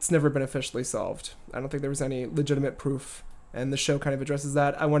it's never been officially solved. I don't think there was any legitimate proof, and the show kind of addresses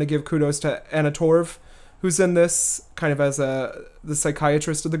that. I want to give kudos to Anna Torv, who's in this kind of as the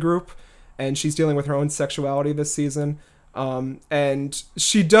psychiatrist of the group, and she's dealing with her own sexuality this season. And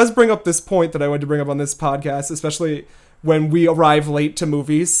she does bring up this point that I wanted to bring up on this podcast, especially when we arrive late to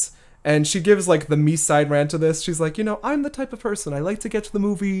movies. And she gives like the me side rant to this. She's like, I'm the type of person, I like to get to the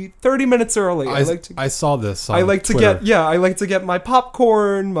movie 30 minutes early. I saw this on I like Twitter. I like to get my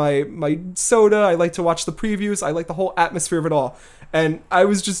popcorn, my soda. I like to watch the previews. I like the whole atmosphere of it all. And I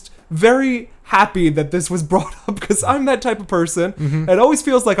was just very happy that this was brought up because I'm that type of person. It always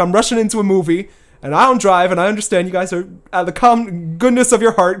feels like I'm rushing into a movie, and I don't drive, and I understand you guys are out of the goodness of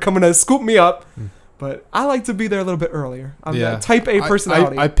your heart coming to scoop me up. But I like to be there a little bit earlier. I'm that type A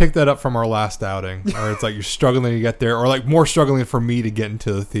personality. I picked that up from our last outing. Or it's like you're struggling to get there. Or like more struggling for me to get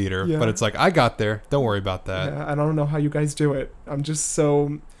into the theater. Yeah. But it's like, I got there. Don't worry about that. Yeah, I don't know how you guys do it. I'm just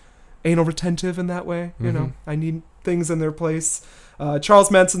so anal retentive in that way. I need things in their place. Charles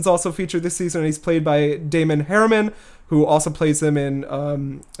Manson's also featured this season. And he's played by Damon Harriman, who also plays him in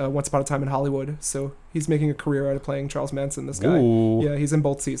Once Upon a Time in Hollywood. So he's making a career out of playing Charles Manson, this guy. Ooh. Yeah, he's in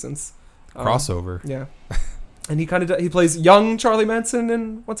both seasons. Crossover. Yeah. And he kind of he plays young Charlie Manson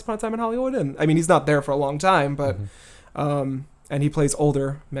in Once Upon a Time in Hollywood, and I mean he's not there for a long time, but and he plays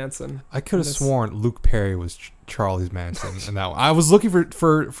older Manson. I could have sworn Luke Perry was Charlie Manson, and that I was looking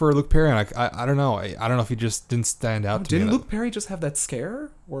for Luke Perry, and I don't know. I don't know if he just didn't stand out to me. Didn't Luke Perry just have that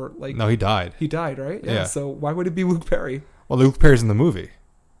scare, or like? No, he died. He died, right? Yeah. So why would it be Luke Perry? Well, Luke Perry's in the movie.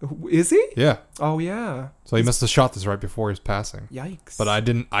 Is he? Yeah. Oh yeah. So he must have shot this right before he was passing. Yikes. But I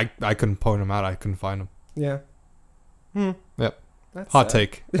couldn't point him out. I couldn't find him. Yeah. Yep. That's hot sad.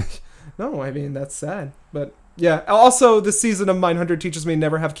 take. No, I mean that's sad. But yeah. Also, this season of Mindhunter teaches me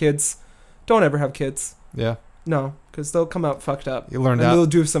never have kids. Don't ever have kids. Yeah. No, because they'll come out fucked up. You learned that. They'll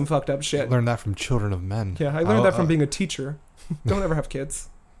do some fucked up shit. You learned that from Children of Men. Yeah, I learned that from being a teacher. Don't ever have kids.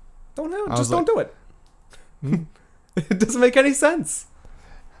 Don't do it. It doesn't make any sense.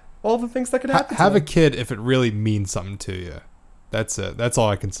 All the things that could happen. Have a kid if it really means something to you. That's it. That's all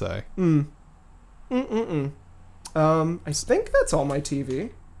I can say. I think that's all my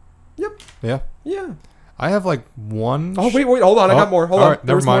TV. Yep. Yeah. I have like one. Oh wait, hold on. I got more. Hold on. Right,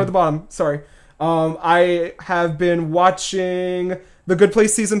 there was more at the bottom. Sorry. I have been watching The Good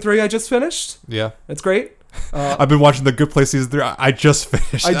Place season 3. I just finished. Yeah. It's great. I've been watching The Good Place season 3. I just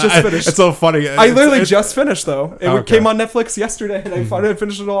finished. It's so funny. I literally just finished though. It came on Netflix yesterday, and I finally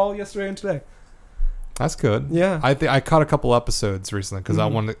finished it all yesterday and today. That's good. Yeah. I caught a couple episodes recently because I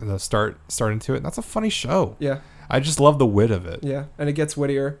wanted to start into it. And that's a funny show. Yeah. I just love the wit of it. Yeah, and it gets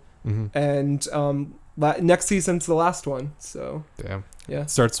wittier. And next season's the last one. So. Damn. Yeah.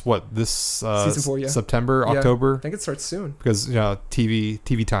 Starts what this season 4? Yeah. September, October. I think it starts soon Because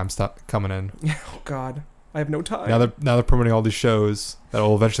TV time's coming in. Oh God, I have no time. Now they're promoting all these shows that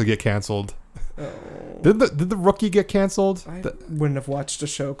will eventually get canceled. Oh. Did the Rookie get canceled? I wouldn't have watched a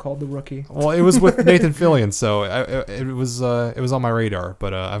show called The Rookie. Well, it was with Nathan Fillion, so it was on my radar,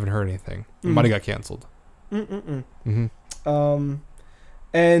 but I haven't heard anything. It might have got canceled.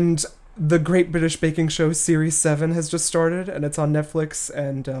 And the Great British Baking Show Series 7 has just started, and it's on Netflix,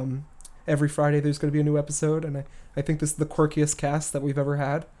 and every Friday there's going to be a new episode, and I think this is the quirkiest cast that we've ever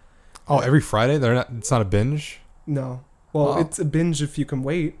had. Oh, every Friday? It's not a binge? No. Well, it's a binge if you can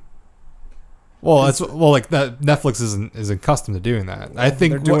wait. Well, like that. Netflix isn't accustomed to doing that. I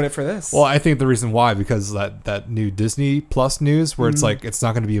think they're doing it for this. Well, I think the reason why, because that new Disney Plus news where it's like it's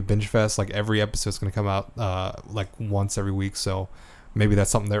not going to be a binge fest. Like every episode's going to come out like once every week. So maybe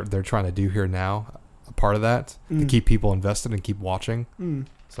that's something they're trying to do here now. A part of that to keep people invested and keep watching.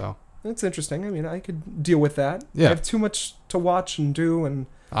 So that's interesting. I mean, I could deal with that. Yeah. I have too much to watch and do, and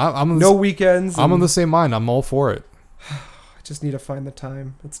I'm no weekends. I'm on the same mind. I'm all for it. I just need to find the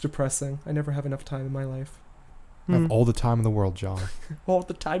time. It's depressing. I never have enough time in my life. I have all the time in the world, John. All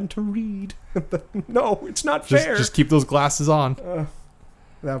the time to read. No, it's not fair. Just keep those glasses on.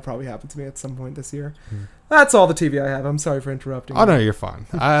 That'll probably happen to me at some point this year. That's all the TV I have. I'm sorry for interrupting. Oh, no, you're fine.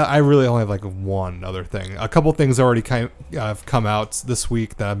 I really only have like one other thing. A couple things already have come out this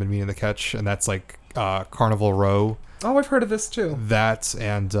week that I've been meaning to catch, and that's like Carnival Row. Oh, I've heard of this too. That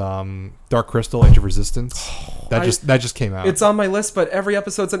and Dark Crystal: Age of Resistance. That just came out. It's on my list, but every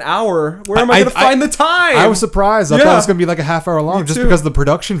episode's an hour. Where am I going to find the time? I was surprised. I thought it was going to be like a half hour long, just because of the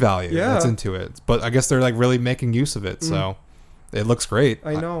production value that's into it. But I guess they're like really making use of it, so it looks great.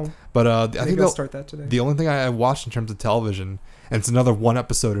 I know. But I think I'll start that today. The only thing I watched in terms of television, and it's another one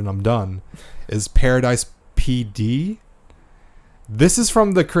episode and I'm done, is Paradise PD. This is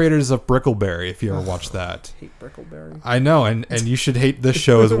from the creators of Brickleberry, if you ever watched that. I hate Brickleberry. I know, and you should hate this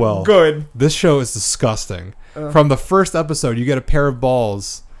show as well. Good. This show is disgusting. From the first episode, you get a pair of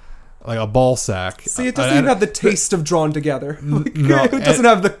balls, like a ball sack. See, it doesn't even have the taste of Drawn Together. No, it doesn't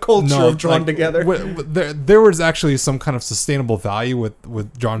have the culture of Drawn Together. There was actually some kind of sustainable value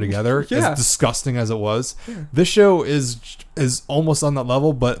with Drawn Together, as disgusting as it was. Yeah. This show is almost on that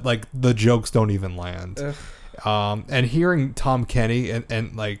level, but like the jokes don't even land. And hearing Tom Kenny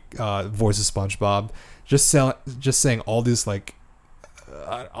and like voice of SpongeBob just saying all these like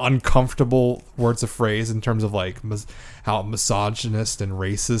uncomfortable words of phrase in terms of like how misogynist and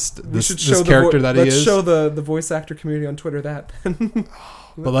racist this character that he is. Let's show the voice actor community on Twitter that.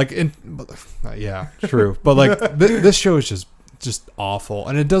 But like yeah, true. But like this show is just awful,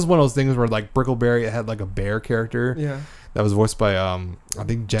 and it does one of those things where like Brickleberry, it had like a bear character. Yeah. That was voiced by I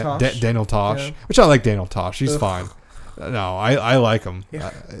think Daniel Tosh, which I like Daniel Tosh. He's fine. No, I like him.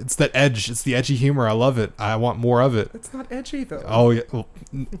 Yeah. It's that edge. It's the edgy humor. I love it. I want more of it. It's not edgy though. Oh yeah, well,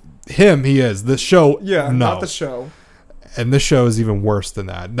 he is. This show, not the show. And this show is even worse than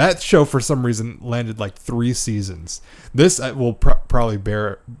that. That show for some reason landed like 3 seasons. This will probably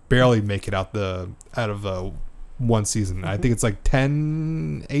barely make it out of one season. I think it's like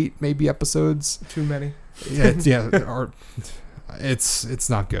 8 maybe episodes. Too many. It's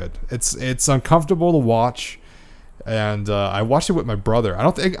not good. It's uncomfortable to watch, and I watched it with my brother. I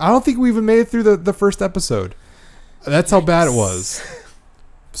don't think we even made it through the first episode. That's how bad it was.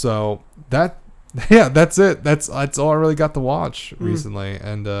 So that's it. That's all I really got to watch recently,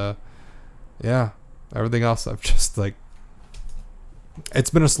 and everything else I've just like.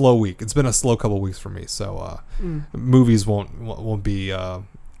 It's been a slow week. It's been a slow couple of weeks for me. So movies won't be.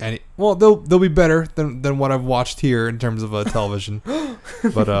 They'll be better than what I've watched here in terms of television,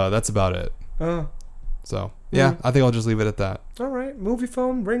 but that's about it. So yeah, I think I'll just leave it at that. All right, movie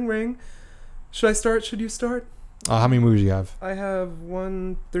phone, ring. Should I start? Should you start? How many movies do you have? I have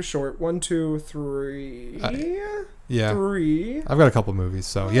one. They're short. 1, 2, 3. Yeah. 3. I've got a couple movies,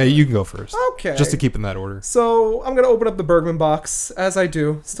 so yeah, you can go first. Okay. Just to keep in that order. So I'm gonna open up the Bergman box as I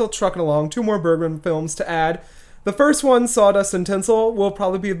do. Still trucking along. 2 more Bergman films to add. The first one, Sawdust and Tinsel, will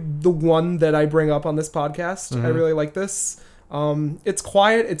probably be the one that I bring up on this podcast. I really like this. It's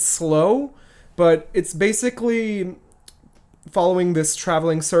quiet, it's slow, but it's basically following this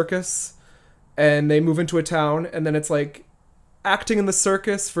traveling circus, and they move into a town, and then it's like acting in the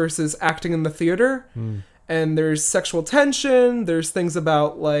circus versus acting in the theater. And there's sexual tension, there's things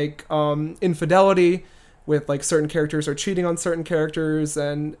about like infidelity with like certain characters are cheating on certain characters,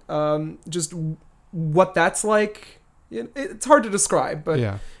 and just what that's like. It's hard to describe,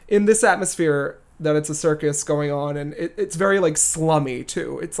 but in this atmosphere that it's a circus going on, and it's very like slummy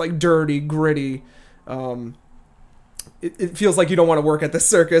too. It's like dirty, gritty. It feels like you don't want to work at this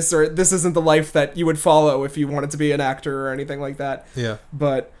circus, or this isn't the life that you would follow if you wanted to be an actor or anything like that. Yeah.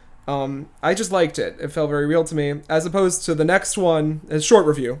 But I just liked it. It felt very real to me, as opposed to the next one, a short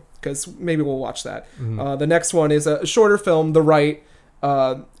review, because maybe we'll watch that. The next one is a shorter film, The Right,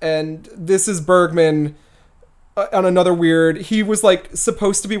 and this is Bergman on another weird. He was like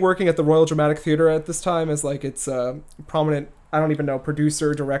supposed to be working at the Royal Dramatic Theatre at this time as like its prominent, I don't even know,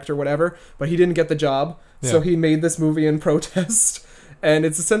 producer, director, whatever, but he didn't get the job. So he made this movie in protest, and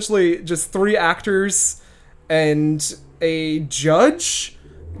it's essentially just 3 actors and a judge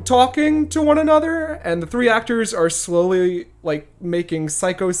talking to one another, and the 3 actors are slowly like making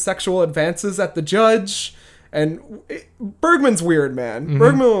psychosexual advances at the judge. And Bergman's weird, man.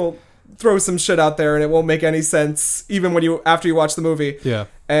 Bergman will throw some shit out there and it won't make any sense even when after you watch the movie. Yeah.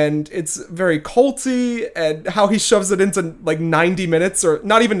 And it's very culty, and how he shoves it into like 90 minutes, or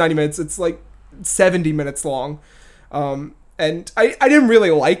not even 90 minutes, it's like 70 minutes long. And I didn't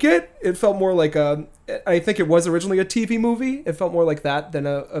really like it. It felt more like I think it was originally a TV movie. It felt more like that than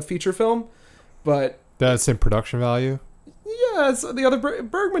a feature film. But that's in production value? Yeah, so the other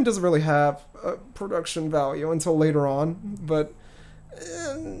Bergman doesn't really have a production value until later on, but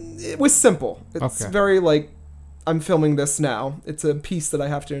it was simple. It's very like, I'm filming this now. It's a piece that I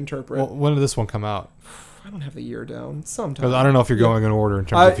have to interpret. Well, when did this one come out? I don't have the year down. Sometime. Because I don't know if you're going in order in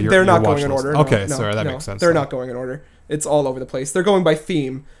terms of your They're not your going in list. order. Okay, no, sorry, that makes sense. They're not going in order. It's all over the place. They're going by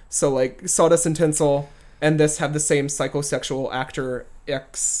theme. So like Sawdust and Tinsel and this have the same psychosexual actor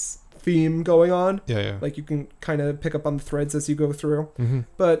X theme going on. Yeah. Like you can kind of pick up on the threads as you go through.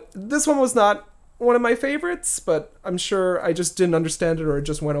 But this one was not one of my favorites, but I'm sure I just didn't understand it, or it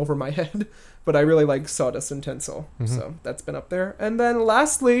just went over my head. But I really like Sawdust and Tinsel. So that's been up there. And then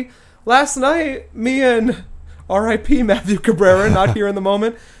lastly, last night, me and R.I.P. Matthew Cabrera, not here in the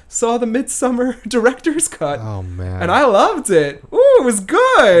moment, saw the Midsommar director's cut. Oh, man. And I loved it. Ooh, it was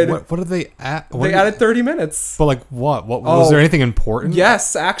good. What did they add? They added 30 minutes. But like what? Was there anything important?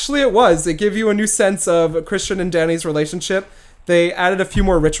 Yes, actually it was. It gave you a new sense of Christian and Danny's relationship. They added a few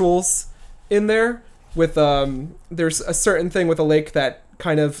more rituals in there with, there's a certain thing with a lake that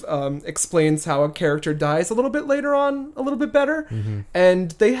kind of explains how a character dies a little bit later on, a little bit better.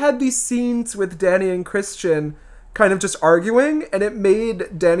 And they had these scenes with Danny and Christian kind of just arguing, and it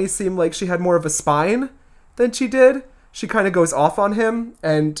made Danny seem like she had more of a spine than she did. She kind of goes off on him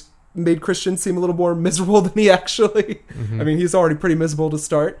and made Christian seem a little more miserable than he actually. I mean, he's already pretty miserable to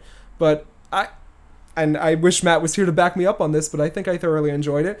start, but I wish Matt was here to back me up on this, but I think I thoroughly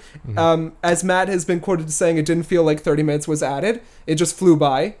enjoyed it. As Matt has been quoted as saying, it didn't feel like 30 minutes was added. It just flew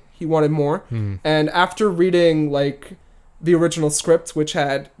by. He wanted more. And after reading like the original script, which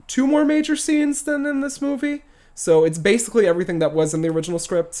had 2 more major scenes than in this movie, so it's basically everything that was in the original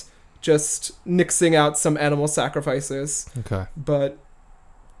script, just nixing out some animal sacrifices. Okay. But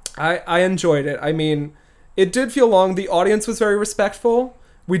I enjoyed it. I mean, it did feel long. The audience was very respectful.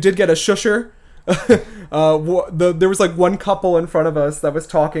 We did get a shusher. There was like one couple in front of us that was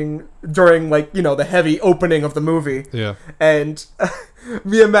talking during like, you know, the heavy opening of the movie. Yeah. And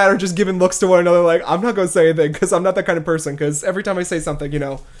me and Matt are just giving looks to one another like, I'm not going to say anything because I'm not that kind of person, because every time I say something, you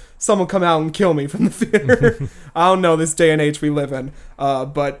know, someone come out and kill me from the theater. I don't know this day and age we live in.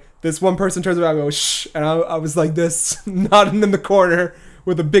 But this one person turns around and goes, shh. And I was like this, nodding in the corner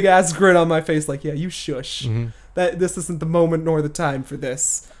with a big ass grin on my face. Like, yeah, you shush. That this isn't the moment nor the time for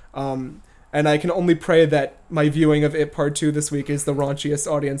this. And I can only pray that my viewing of It Part 2 this week is the raunchiest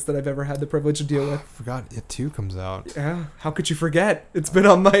audience that I've ever had the privilege to deal with. I forgot It 2 comes out. Yeah, how could you forget? It's been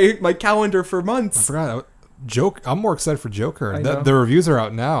on my calendar for months. I forgot. I'm more excited for Joker. The reviews are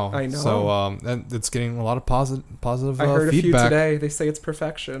out now. I know. So and it's getting a lot of positive I heard feedback. A few today. They say it's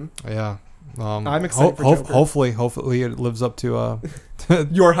perfection. Yeah. I'm excited for Joker. Hopefully it lives up to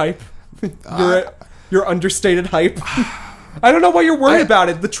your hype. Your understated hype. I don't know why you're worried about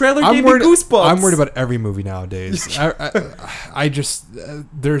it. The trailer gave me goosebumps. I'm worried about every movie nowadays. I just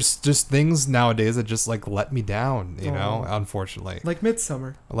there's just things nowadays that just like let me down, you know, unfortunately. Like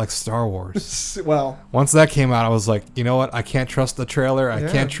Midsommar. Like Star Wars. Well, once that came out, I was like, you know what? I can't trust the trailer. I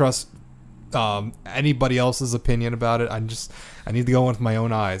can't trust anybody else's opinion about it. I need to go in with my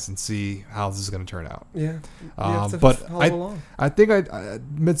own eyes and see how this is going to turn out. Yeah. But I think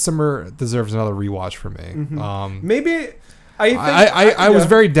Midsommar deserves another rewatch for me. Mm-hmm. Maybe I was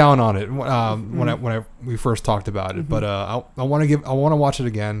very down on it when we first talked about it, but I want to watch it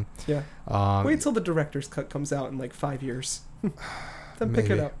again. Yeah. Wait till the director's cut comes out in like 5 years. Then pick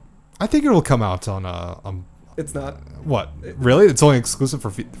it up. I think it will come out on. It's not. What? Really? It's only exclusive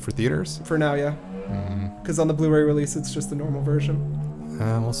for theaters? For now, yeah. Because on the Blu-ray release, it's just the normal version.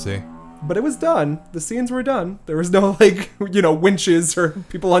 We'll see. But it was done. The scenes were done. There was no, like, winches or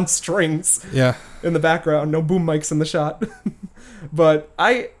people on strings in the background. No boom mics in the shot. But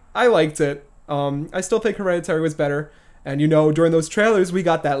I liked it. I still think Hereditary was better. And, during those trailers, we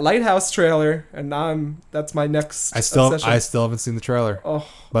got that Lighthouse trailer. And that's my next obsession. I still haven't seen the trailer. Oh.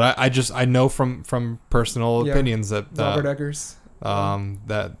 But I know from personal opinions that... Robert Eggers.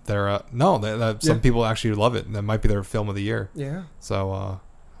 That they're... some people actually love it. And that might be their film of the year. Yeah. So...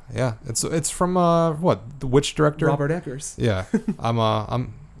 yeah, it's from which director? Robert Eggers. Yeah,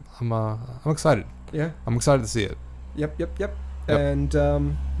 I'm excited. Yeah, I'm excited to see it. Yep. And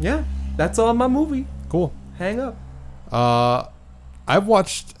that's all my movie. Cool. Hang up. I've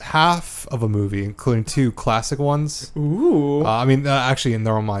watched half of a movie, including 2 classic ones. Ooh. Actually, in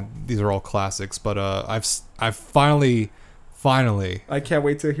their own mind, these are all classics. But I've finally. I can't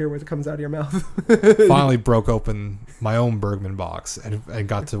wait to hear what comes out of your mouth. Finally broke open my own Bergman box and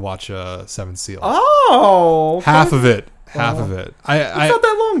got to watch Seven Seal. Oh! Half of it. It's not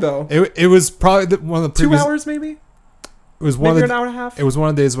that long, though. It was probably one of the previous... 2 hours, maybe? It was maybe an hour and a half? It was one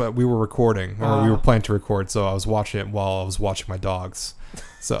of the days when we were recording, or we were planning to record, so I was watching it while I was watching my dogs.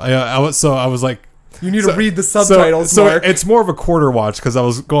 So I was like... You need to read the subtitles, Mark. It's more of a quarter watch, because I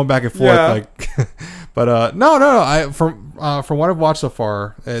was going back and forth, But no. From what I've watched so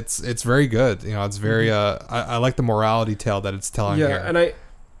far, it's very good. It's very. I like the morality tale that it's telling here. Yeah, and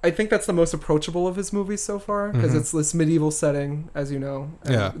I think that's the most approachable of his movies so far, because it's this medieval setting, as you know.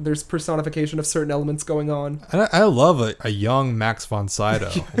 And there's personification of certain elements going on. And I love a young Max von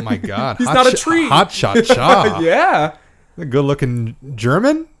Sydow. Oh my God, he's not a tree. Hot shot cha. Yeah, a good looking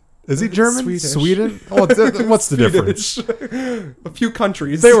German. Is he German? Swedish. Sweden? Oh, what's the difference? A few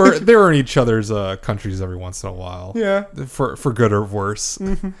countries. They were in each other's countries every once in a while. Yeah. For good or worse.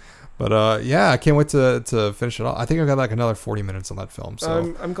 Mm-hmm. But I can't wait to finish it all. I think I've got like another 40 minutes on that film.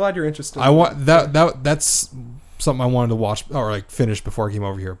 So I'm glad you're interested. I want that's something I wanted to watch or like finish before I came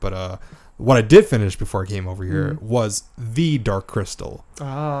over here. But what I did finish before I came over here was The Dark Crystal.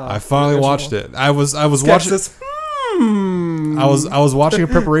 I finally watched it. I was watching this. I was watching in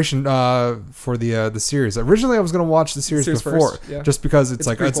preparation for the series. Originally, I was going to watch the series before, just because it's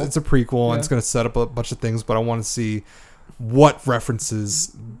a prequel and it's going to set up a bunch of things. But I want to see what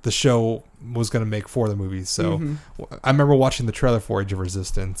references the show was going to make for the movie. So I remember watching the trailer for Age of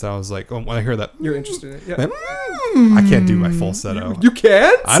Resistance. I was like, when I hear that, you're interested in it. Yeah. I can't do my falsetto. You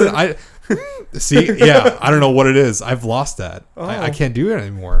can't? I see. Yeah, I don't know what it is. I've lost that. I can't do it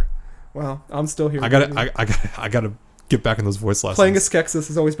anymore. Well, I'm still here. I gotta get back in those voice lessons. Playing a Skeksis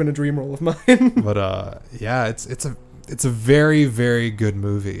has always been a dream role of mine. But it's a very, very good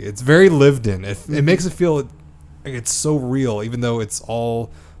movie. It's very lived in. It makes it feel like it's so real, even though it's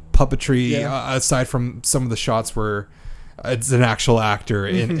all puppetry. Aside from some of the shots where it's an actual actor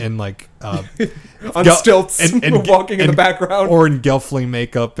in like on stilts and walking in the background, or in Gelfling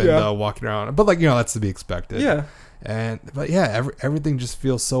makeup and walking around. But that's to be expected. Yeah. Everything just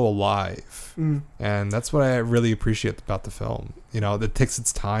feels so alive, and that's what I really appreciate about the film. That takes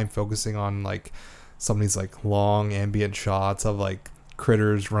its time focusing on like some of these like long ambient shots of like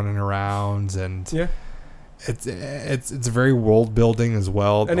critters running around, and it's very world building as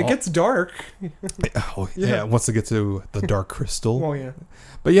well. And it gets dark. Once it gets to the Dark Crystal. Oh yeah.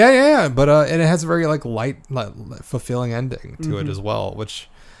 But but and it has a very like light, fulfilling ending to it as well, which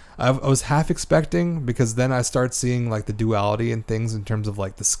I was half expecting, because then I start seeing like the duality in things in terms of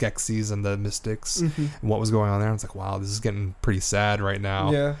like the Skeksis and the mystics and what was going on there. I was like, wow, this is getting pretty sad right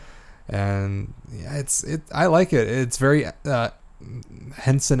now. Yeah. And I like it. It's very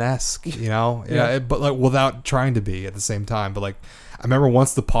Henson-esque, but like without trying to be at the same time. But like I remember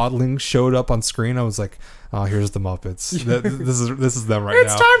once the Podlings showed up on screen, I was like, oh, here's the Muppets. This is them right now.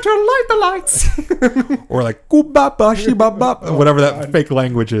 It's time to light the lights. Or like whatever that fake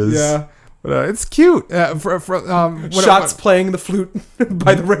language is. Yeah. But, it's cute. Shots playing the flute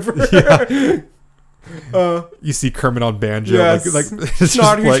by the river. You see Kermit on banjo. Yes. It's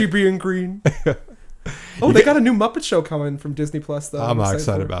not just Hershey being green. They got a new Muppet Show coming from Disney Plus, though. I'm not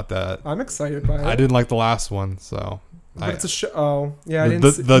excited about that. I'm excited by it. I didn't like the last one, so. But it's a show. Oh, yeah, I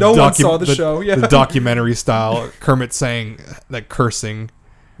didn't see. No one saw the show. Yeah. The documentary style, Kermit saying, cursing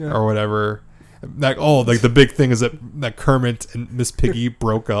or whatever. The big thing is that Kermit and Miss Piggy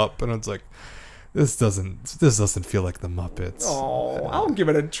broke up, and it's like, this doesn't feel like the Muppets. Oh, I'll give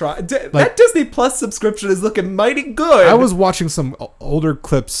it a try. That Disney Plus subscription is looking mighty good. I was watching some older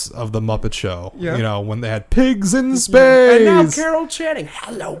clips of the Muppet Show. Yeah. When they had pigs in space. And now Carol Channing.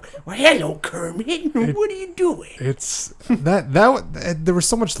 Hello, Kermit. What are you doing? It's that there was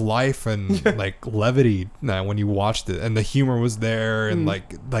so much life and levity when you watched it, and the humor was there, and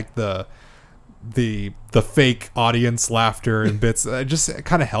the fake audience laughter and bits just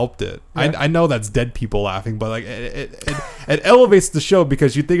kind of helped it. Yeah. I know that's dead people laughing, but it elevates the show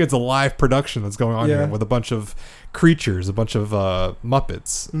because you think it's a live production that's going on here with a bunch of creatures, a bunch of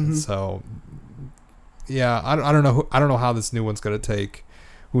Muppets. Mm-hmm. So yeah, I don't know how this new one's gonna take.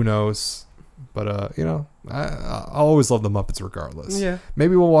 Who knows? But I always love the Muppets regardless. Yeah.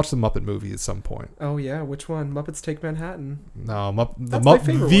 Maybe we'll watch the Muppet movie at some point. Oh yeah, which one? Muppets Take Manhattan. No, the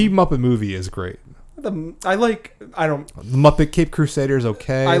Muppet movie is great. The Muppet Cape Crusader is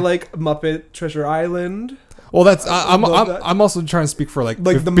okay. I like Muppet Treasure Island. Well, that's I'm also trying to speak for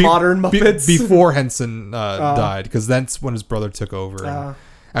the modern Muppets before Henson died, because that's when his brother took over.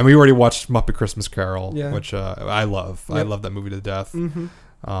 And we already watched Muppet Christmas Carol, which I love. Yep. I love that movie to death. Mm-hmm.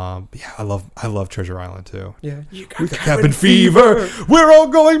 I love Treasure Island too. Yeah, we got cabin fever. We're all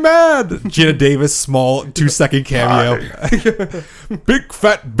going mad. Geena Davis, small 2-second cameo. Big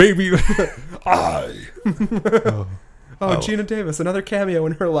fat baby. Geena Davis, another cameo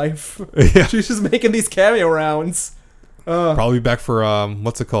in her life. Yeah. She's just making these cameo rounds. Probably back for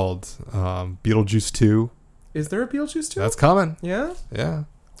what's it called? Beetlejuice 2. Is there a Beetlejuice 2? That's coming. Yeah. Yeah.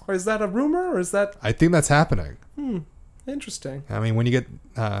 Or is that a rumor, or is that? I think that's happening. Interesting. I mean, when you get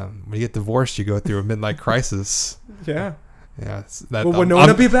divorced, you go through a midlife crisis. Yeah. Yeah. Will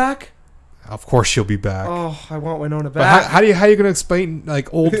Winona be back? Of course she'll be back. Oh, I want Winona back. But how are you going to explain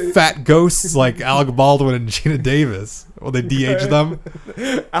old fat ghosts like Alec Baldwin and Geena Davis? Will they de-age them?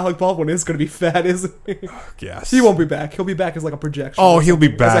 Alec Baldwin is going to be fat, isn't he? Yes. He won't be back. He'll be back as a projection. Oh, he'll be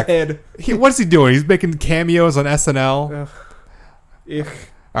back. As a head. What's he doing? He's making cameos on SNL. Ugh.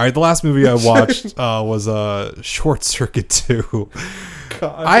 All right, the last movie I watched was Short Circuit 2.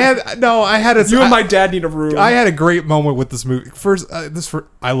 God. You and my dad need a room. I had a great moment with this movie. First,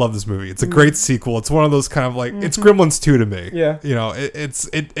 I love this movie. It's a great sequel. It's one of those kind of it's Gremlins 2 to me. Yeah.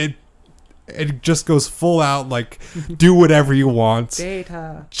 It just goes full out do whatever you want.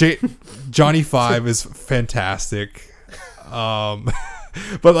 Data. Johnny Five is fantastic. But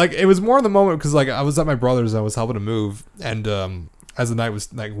it was more in the moment because I was at my brother's. I was helping to move, and as the night was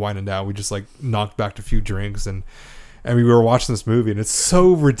winding down, we just knocked back a few drinks and we were watching this movie, and it's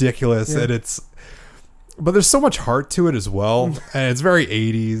so ridiculous but there's so much heart to it as well, and it's very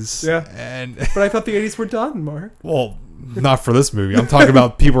 80s. Yeah. But I thought the 80s were done, Mark. Well, not for this movie. I'm talking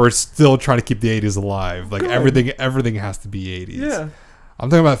about people are still trying to keep the 80s alive. Everything has to be 80s. Yeah. I'm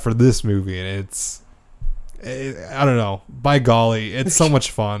talking about for this movie, and I don't know. By golly, it's so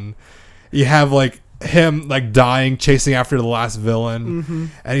much fun. You have him dying, chasing after the last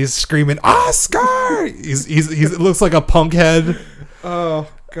villain, and he's screaming Oscar. He looks like a punk head. Oh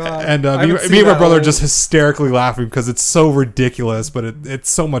God! And me and my brother are just hysterically laughing because it's so ridiculous, but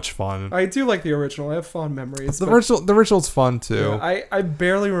it's so much fun. I do like the original. I have fond memories. The original's fun too. Yeah, I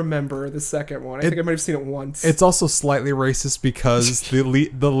barely remember the second one. I think I might have seen it once. It's also slightly racist because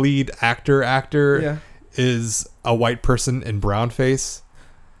the lead actor is a white person in brown face.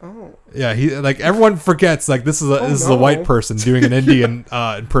 Oh. Yeah, he everyone forgets this is a white person doing an Indian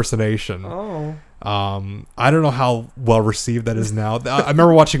impersonation. Oh. I don't know how well received that is now. I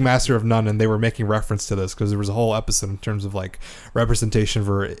remember watching Master of None, and they were making reference to this because there was a whole episode in terms of representation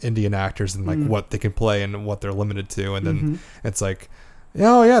for Indian actors and what they can play and what they're limited to, and then it's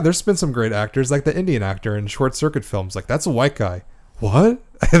oh yeah, there's been some great actors like the Indian actor in Short Circuit films. That's a white guy. What?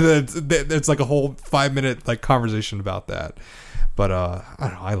 It's a whole 5-minute conversation about that. But I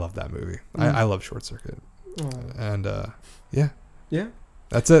don't know. I love that movie. I love Short Circuit. And yeah.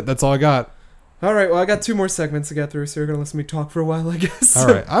 That's it. That's all I got. All right. Well, I got 2 more segments to get through, so you're gonna listen to me talk for a while, I guess. All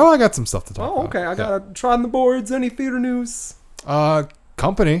right. I got some stuff to talk about. Okay. I got Trod on the Boards. Any theater news?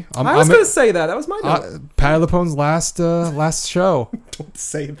 Company. I was going to say that. That was my note. Patti LuPone's last show. Don't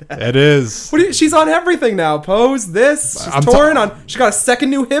say that. It is. She's on everything now. Pose, this. She's touring on. She got a second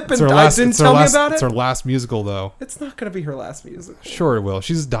new hip, and didn't tell me about it. It's her last musical, though. It's not going to be her last musical. Sure it will.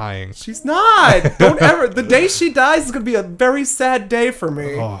 She's dying. She's not. Don't ever. The day she dies is going to be a very sad day for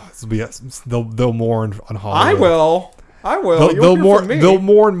me. Oh, they'll mourn on Hollywood. I will. They'll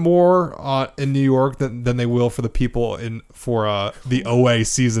mourn more in New York than they will for the people for the OA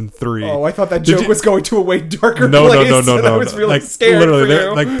season 3. Oh, I thought that joke was going to a way darker place. No. I was really scared for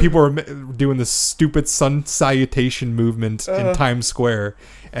you. Like people are doing this stupid sun salutation movement in Times Square,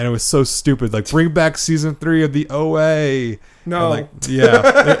 and it was so stupid. Like, bring back season 3 of the OA. No.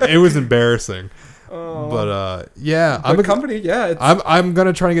 It was embarrassing. But yeah, I'm a company. Yeah, I'm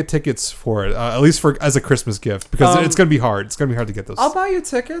gonna try to get tickets for it, at least as a Christmas gift, because it's gonna be hard. It's gonna be hard to get those. I'll buy you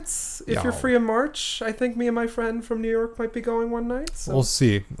tickets if you're free in March. I think me and my friend from New York might be going one night. So. We'll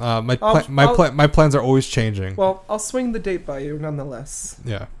see. My plans are always changing. Well, I'll swing the date by you nonetheless.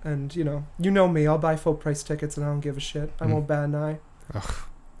 Yeah. And you know me. I'll buy full price tickets, and I don't give a shit. I won't bat an eye. Ugh.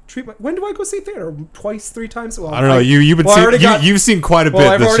 When do I go see theater? Twice, 3 times? Well, I don't know. You've seen quite a bit this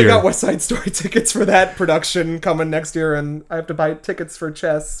year. I've already got West Side Story tickets for that production coming next year, and I have to buy tickets for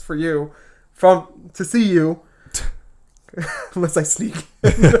Chess for you, to see you. Unless I sneak.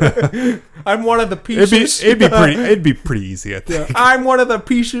 I'm one of the pieces. It'd be pretty easy, I think. Yeah, I'm one of the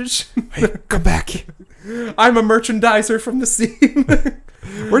pieces. Hey, come back. I'm a merchandiser from the scene.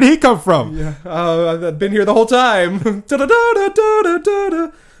 Where did he come from? Yeah, I've been here the whole time.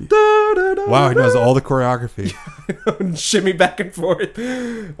 Wow, he knows all the choreography. Shimmy back and forth.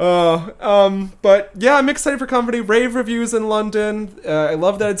 But yeah, I'm excited for Company. Rave reviews in London. I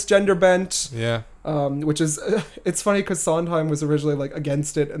love that it's gender bent. Yeah. Which is, it's funny because Sondheim was originally like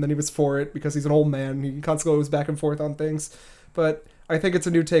against it, and then he was for it because he's an old man. He constantly goes back and forth on things. But I think it's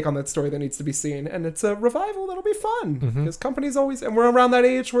a new take on that story that needs to be seen, and it's a revival that'll be fun because Company's always, and we're around that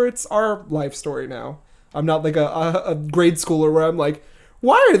age where it's our life story now. I'm not like a grade schooler where I'm like,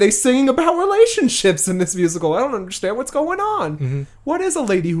 why are they singing about relationships in this musical? I don't understand what's going on. What is a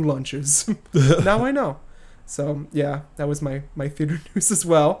lady who lunches? Now I know. So yeah, that was my theater news as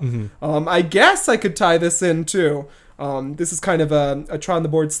well. I guess I could tie this in too. This is kind of a Tron the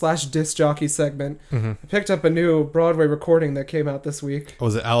Board / disc jockey segment. I picked up a new Broadway recording that came out this week.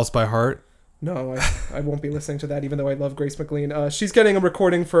 Was it Alice by Heart? No, I won't be listening to that, even though I love Grace McLean. She's getting a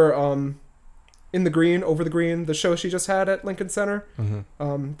recording for In the Green, Over the Green, the show she just had at Lincoln Center,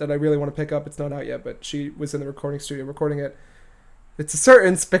 that I really want to pick up. It's not out yet, but she was in the recording studio recording it. It's a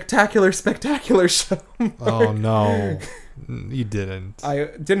certain spectacular show. Oh, no. You didn't. I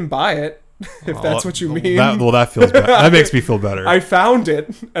didn't buy it, if that's what you mean. That feels bad. That makes me feel better. I found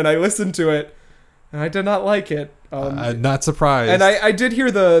it, and I listened to it, and I did not like it. I'm not surprised. And I did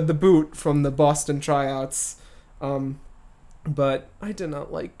hear the boot from the Boston tryouts, but I did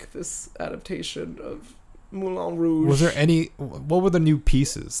not like this adaptation of Moulin Rouge. Was there what were the new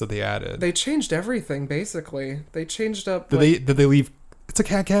pieces that they added? They changed everything, basically. They changed up... Did they leave... It's a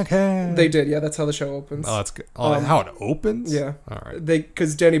cat. They did, yeah. That's how the show opens. Oh, that's good. How it opens? Yeah. All right.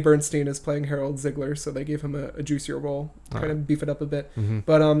 Because Danny Bernstein is playing Harold Ziegler, so they gave him a juicier role, kind of beef it up a bit.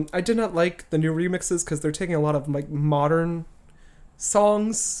 But I did not like the new remixes because they're taking a lot of like modern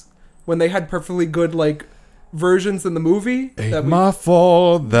songs when they had perfectly good like versions in the movie. Ain't my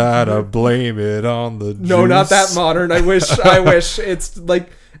fault that I blame it on the juice. No, not that modern. I wish it's like,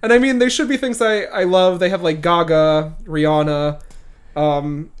 and I mean they should be things I love. They have like Gaga, Rihanna.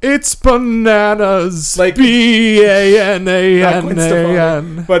 It's bananas, like BANANAN.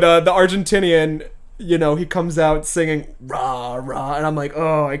 But the Argentinian, he comes out singing rah rah, and I'm like,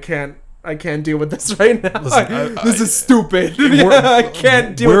 oh, I can't deal with this right now. Listen, this is stupid. I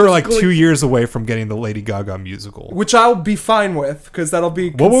can't deal with this. We're like 2 years away from getting the Lady Gaga musical, which I'll be fine with because that'll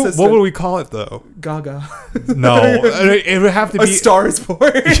be consistent. What would we call it though? Gaga. No, it would have to be A Star Is Born.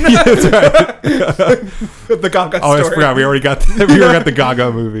 Yeah, that's right. The Gaga story. Oh, I forgot. We already got the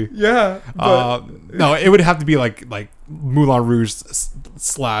Gaga movie. Yeah. No, it would have to be like Moulin Rouge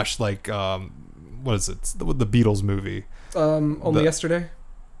 / like what is it? The Beatles movie. Only Yesterday.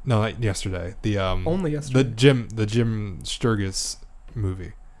 No, not Yesterday. The Only Yesterday. The Jim Sturgis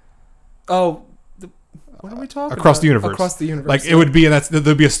movie. Oh, what are we talking Across about? the Universe. Across the Universe. Like it would be, and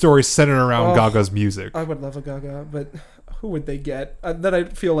there'd be a story centered around Gaga's music. I would love a Gaga, but who would they get? Then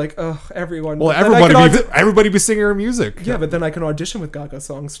I'd feel like, everyone. Well, everybody be singing her music. Yeah, but then I can audition with Gaga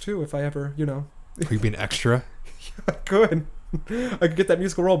songs too if I ever, Could be an extra. I could. I could get that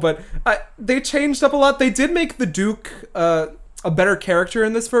musical role, but they changed up a lot. They did make the Duke. a better character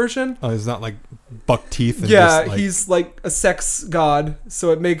in this version. Oh, he's not like buck teeth. And yeah, just, like... he's like a sex god,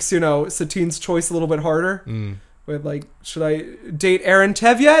 so it makes Satine's choice a little bit harder. With like, should I date Aaron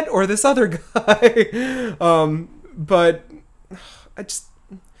Tev yet or this other guy? But I just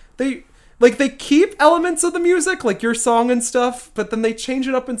they keep elements of the music, like your song and stuff, but then they change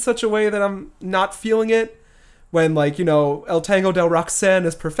it up in such a way that I'm not feeling it. When El Tango del Roxanne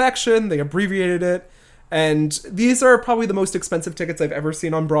is perfection, they abbreviated it, and these are probably the most expensive tickets I've ever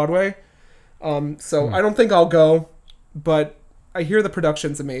seen on Broadway. So I don't think I'll go, but I hear the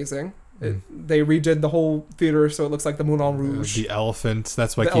production's amazing. They redid the whole theater so it looks like the Moulin Rouge. The elephant,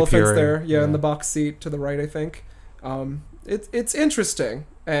 that's what I keep elephant's hearing. There, yeah, in the box seat to the right, I think. It's interesting,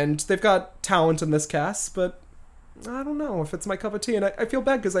 and they've got talent in this cast, but I don't know if it's my cup of tea, and I feel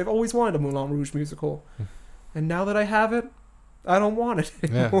bad because I've always wanted a Moulin Rouge musical, and now that I have it, I don't want it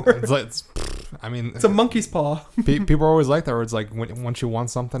anymore. Yeah, it's like, it's a monkey's paw. People are always like that, where it's like once you want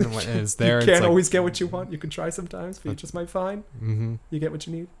something and it's there. You can't it's always get what you want. You can try sometimes, but you just might find you get what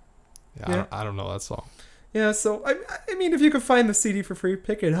you need. Yeah. I don't know that song. Yeah, so I mean, if you could find the CD for free,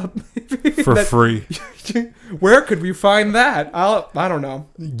 pick it up for free. Where could we find that? I don't know.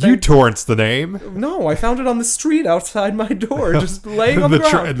 uTorrent's the name. No, I found it on the street outside my door, just laying on the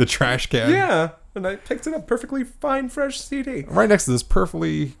ground. In the trash can. Yeah, and I picked it up, perfectly fine, fresh CD. Right next to this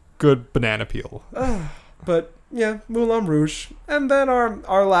perfectly good banana peel. But yeah, Moulin Rouge, and then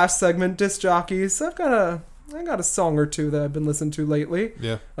our last segment, disc jockeys. I got a song or two that I've been listening to lately.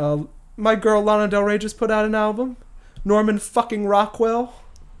 Yeah. My girl Lana Del Rey just put out an album. Norman fucking Rockwell.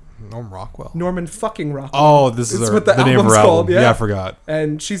 Norman fucking Rockwell. Oh, this is what the name of album's her album. called. Yeah, I forgot.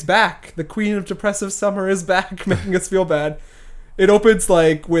 And she's back. The Queen of Depressive Summer is back, making us feel bad. It opens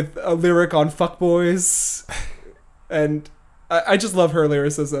like with a lyric on fuckboys, and I just love her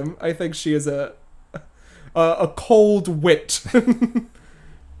lyricism. I think she is a cold wit.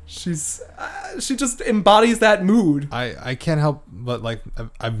 She just embodies that mood. I can't help but like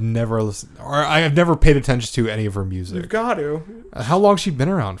I've never listened, or I have never paid attention to any of her music. You've got to. How long has she been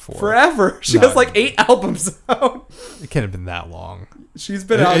around for? Forever. She has like 8 albums out. It can't have been that long. She's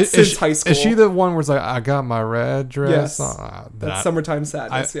been out since high school. Is she the one where it's like, I got my red dress? Yes. That's Summertime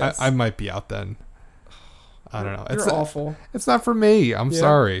Sadness. Yes. I might be out then. I don't know. It's awful. It's not for me. I'm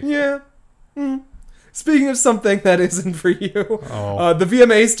sorry. Yeah. Speaking of something that isn't for you, the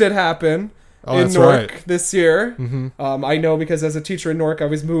VMAs did happen in Newark this year. I know because as a teacher in Newark, I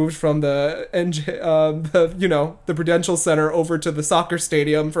was moved from the Prudential Center over to the soccer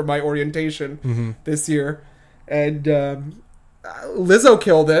stadium for my orientation this year, and Lizzo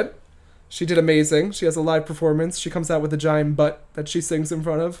killed it. She did amazing. She has a live performance. She comes out with a giant butt that she sings in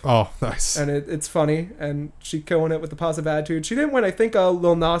front of. Oh, nice. And it's funny. And she killing it with the positive attitude. She didn't win. I think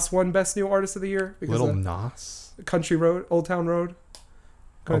Lil Nas won Best New Artist of the Year. Lil Nas? Country Road, Old Town Road.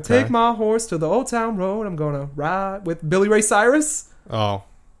 Gonna take my horse to the Old Town Road. I'm gonna ride with Billy Ray Cyrus. Oh.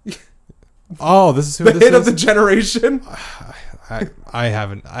 Oh, this is who the this hit is? Of the generation.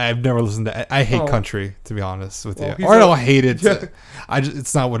 I've never listened to. I hate country, to be honest with you. Or I don't hate it. Yeah.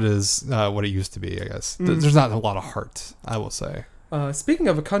 It's not what it is. What it used to be, I guess. There's not a lot of heart, I will say. Speaking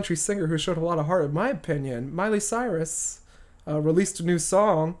of a country singer who showed a lot of heart, in my opinion, Miley Cyrus released a new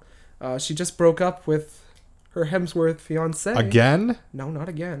song. She just broke up with her Hemsworth fiance. Again? No, not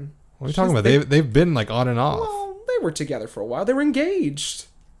again. What are you talking about? They've been like on and off. Well, they were together for a while. They were engaged.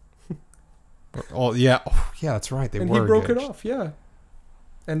 Oh yeah, that's right. And he broke it off, yeah.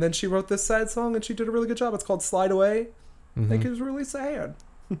 And then she wrote this sad song, and she did a really good job. It's called "Slide Away." I think it was really sad.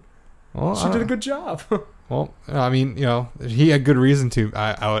 Well, she did a good job. Well, I mean, he had good reason to.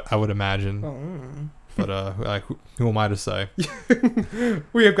 I would imagine. But who am I to say?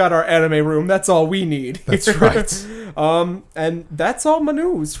 We have got our anime room. That's all we need. That's right. And that's all my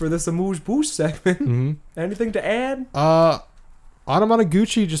news for this Amuse Bouche segment. Anything to add?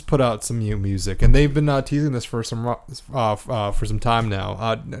 Anamanaguchi just put out some new music, and they've been teasing this for some time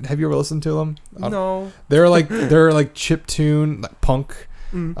now. Have you ever listened to them? No. They're like chiptune, like punk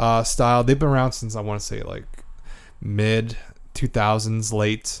style. They've been around since I want to say like mid 2000s,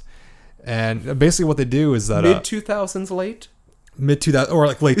 late. And basically, what they do is that mid 2000s, mid 2000 or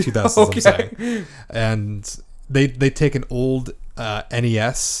like late 2000s. Okay. I'm saying, and they take an old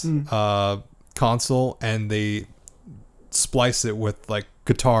NES console and they splice it with like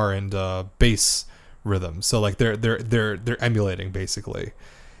guitar and bass rhythm, so like they're emulating basically,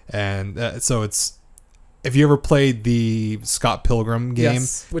 and so it's, if you ever played the Scott Pilgrim game,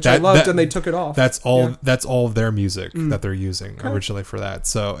 yes, which I loved, and they took it off. That's all of their music that they're using originally for that.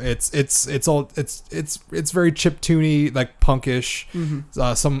 So it's very chiptuney, like punkish.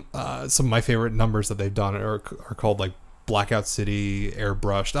 Some of my favorite numbers that they've done are called like Blackout City,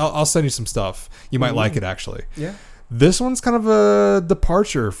 airbrushed. I'll send you some stuff. You might like it, actually. Yeah. This one's kind of a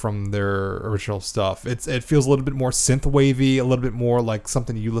departure from their original stuff. It feels a little bit more synth wavy, a little bit more like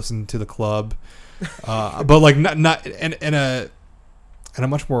something you listen to the club, but like not in a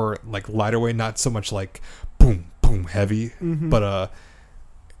much more like lighter way, not so much like boom boom heavy, but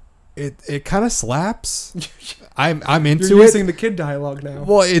it kind of slaps. I'm into You're using the kid dialogue now.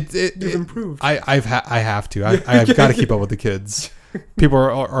 Well, you've improved. I have to. I've got to keep up with the kids. People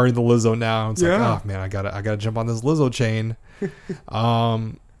are in the Lizzo now. It's like, oh man, I gotta jump on this Lizzo chain.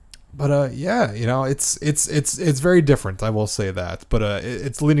 But yeah, you know, it's very different. I will say that. But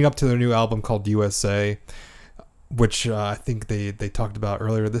it's leading up to their new album called USA, which I think they talked about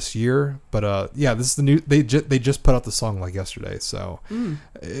earlier this year. But yeah, this is the new. They just put out the song like yesterday, so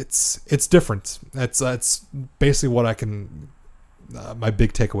it's different. It's basically what I can. My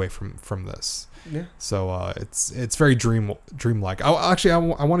big takeaway from this. Yeah. So it's very dreamlike. I want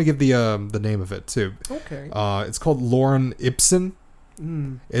to give the name of it too. Okay. It's called Lorem Ipsum.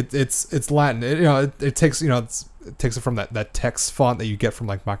 It's Latin. It takes it takes it from that text font that you get from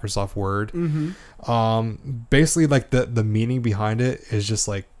like Microsoft Word. Basically, like the meaning behind it is just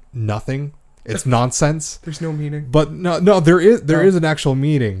like nothing. It's nonsense. There's no meaning. But no, there is an actual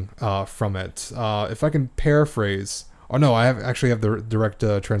meaning from it. If I can paraphrase. Oh no, I actually have the direct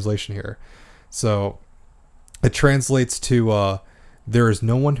translation here. So it translates to there is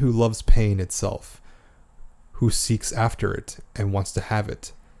no one who loves pain itself, who seeks after it and wants to have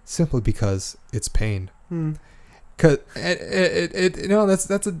it simply because it's pain. Cause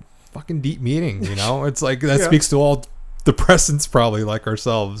that's a fucking deep meaning. It's like that speaks to all depressants probably like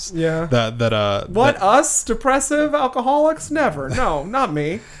ourselves. Yeah. What us depressive alcoholics? Never. No, not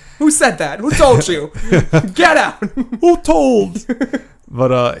me. Who said that? Who told you? Get out. Who told?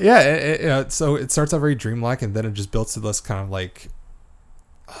 But yeah, so it starts out very dreamlike, and then it just builds to this kind of like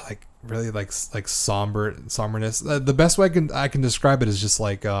really like somberness. The best way I can describe it is just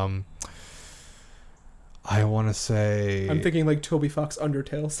like I want to say I'm thinking like Toby Fox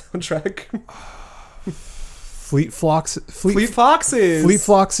Undertale soundtrack. Fleet Foxes. Fleet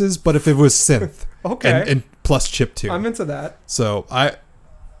Foxes, but if it was synth, okay, and plus chiptune. I'm into that. So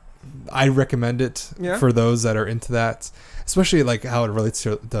I recommend it for those that are into that. Especially like how it relates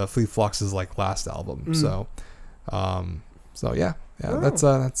to the Fleet Foxes like last album. So yeah, that's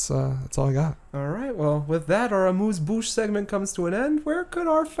all I got. All right. Well, with that, our amuse-bouche segment comes to an end. Where could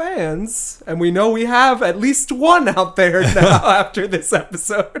our fans, and we know we have at least one out there now after this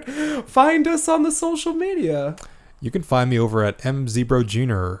episode, find us on the social media? You can find me over at mzebro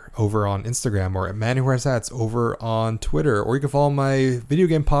Jr. over on Instagram, or at Manny Wears Hats over on Twitter, or you can follow my video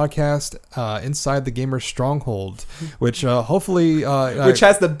game podcast, Inside the Gamer Stronghold, which hopefully which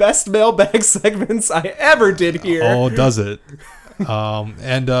has the best mailbag segments I ever did here. Oh, does it?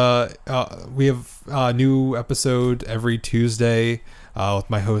 And we have a new episode every Tuesday with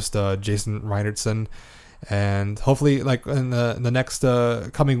my host Jason Reinertson. And hopefully, like in the next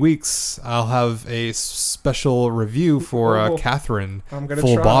coming weeks, I'll have a special review for Catherine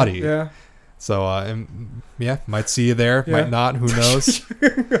Full Body. Yeah. So, might see you there, might not. Who knows?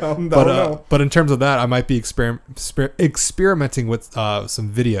 But in terms of that, I might be experimenting with some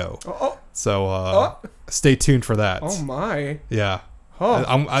video. So stay tuned for that. Oh my! Yeah. Oh.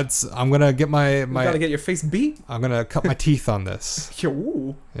 I'm gonna get my. You gotta get your face beat. I'm gonna cut my teeth on this.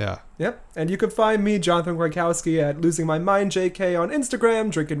 Ooh. Yeah. Yep. And you can find me, Jonathan Kwiatkowski, at Losing My Mind JK on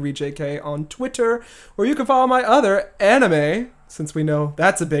Instagram, Drink and Read JK on Twitter, or you can follow my other anime, since we know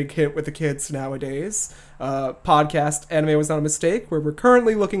that's a big hit with the kids nowadays, podcast Anime Was Not a Mistake, where we're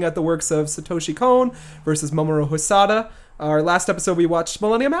currently looking at the works of Satoshi Kon versus Mamoru Hosoda. Our last episode, we watched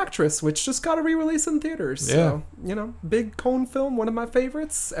Millennium Actress, which just got a re-release in theaters. Yeah. So, big Kon film, one of my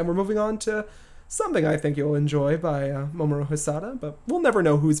favorites. And we're moving on to something I think you'll enjoy by Mamoru Hosoda. But we'll never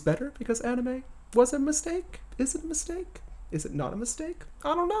know who's better, because anime was a mistake. Is it a mistake? Is it not a mistake?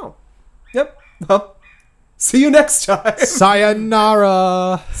 I don't know. Yep. Well, see you next time.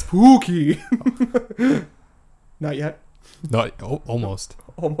 Sayonara. Spooky. Not yet. Not almost.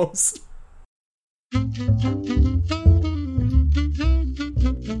 Almost.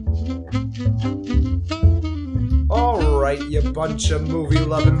 Alright, you bunch of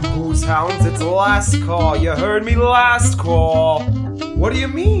movie-loving booze hounds, it's last call. You heard me, last call. What do you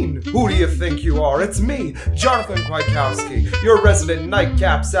mean? Who do you think you are? It's me, Jonathan Kwiatkowski, your resident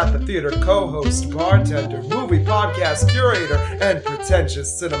Nightcaps at the Theater co-host, bartender, movie podcast curator, and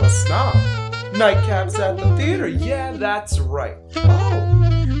pretentious cinema snob. Nightcaps at the Theater, yeah, that's right.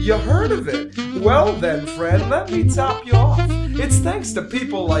 Oh, you heard of it? Well then, friend, let me top you off. It's thanks to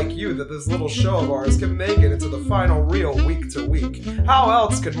people like you that this little show of ours can make it into the final reel week to week. How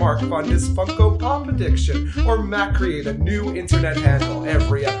else could Mark fund his Funko Pop addiction, or Matt create a new internet handle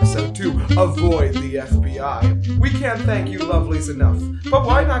every episode to avoid the FBI? We can't thank you lovelies enough, but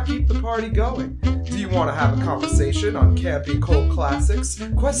why not keep the party going? Do you want to have a conversation on campy cult classics,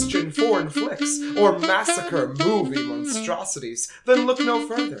 question foreign flicks, or massacre movie monstrosities? Then look no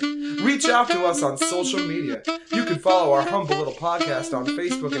further. Reach out to us on social media. You can follow our humble little podcast on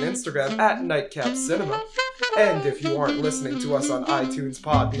Facebook and Instagram at Nightcap Cinema. And if you aren't listening to us on iTunes,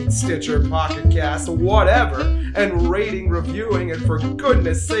 Podbean, Stitcher, Pocket Cast, whatever, and rating, reviewing, and for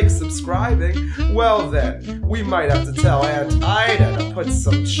goodness sake subscribing, well then, we might have to tell Aunt Ida to put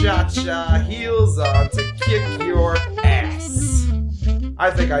some cha-cha heels on to kick your ass. I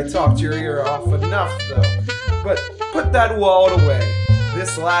think I talked your ear off enough though, but put that wallet away.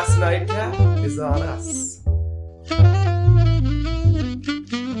 This last nightcap is on us.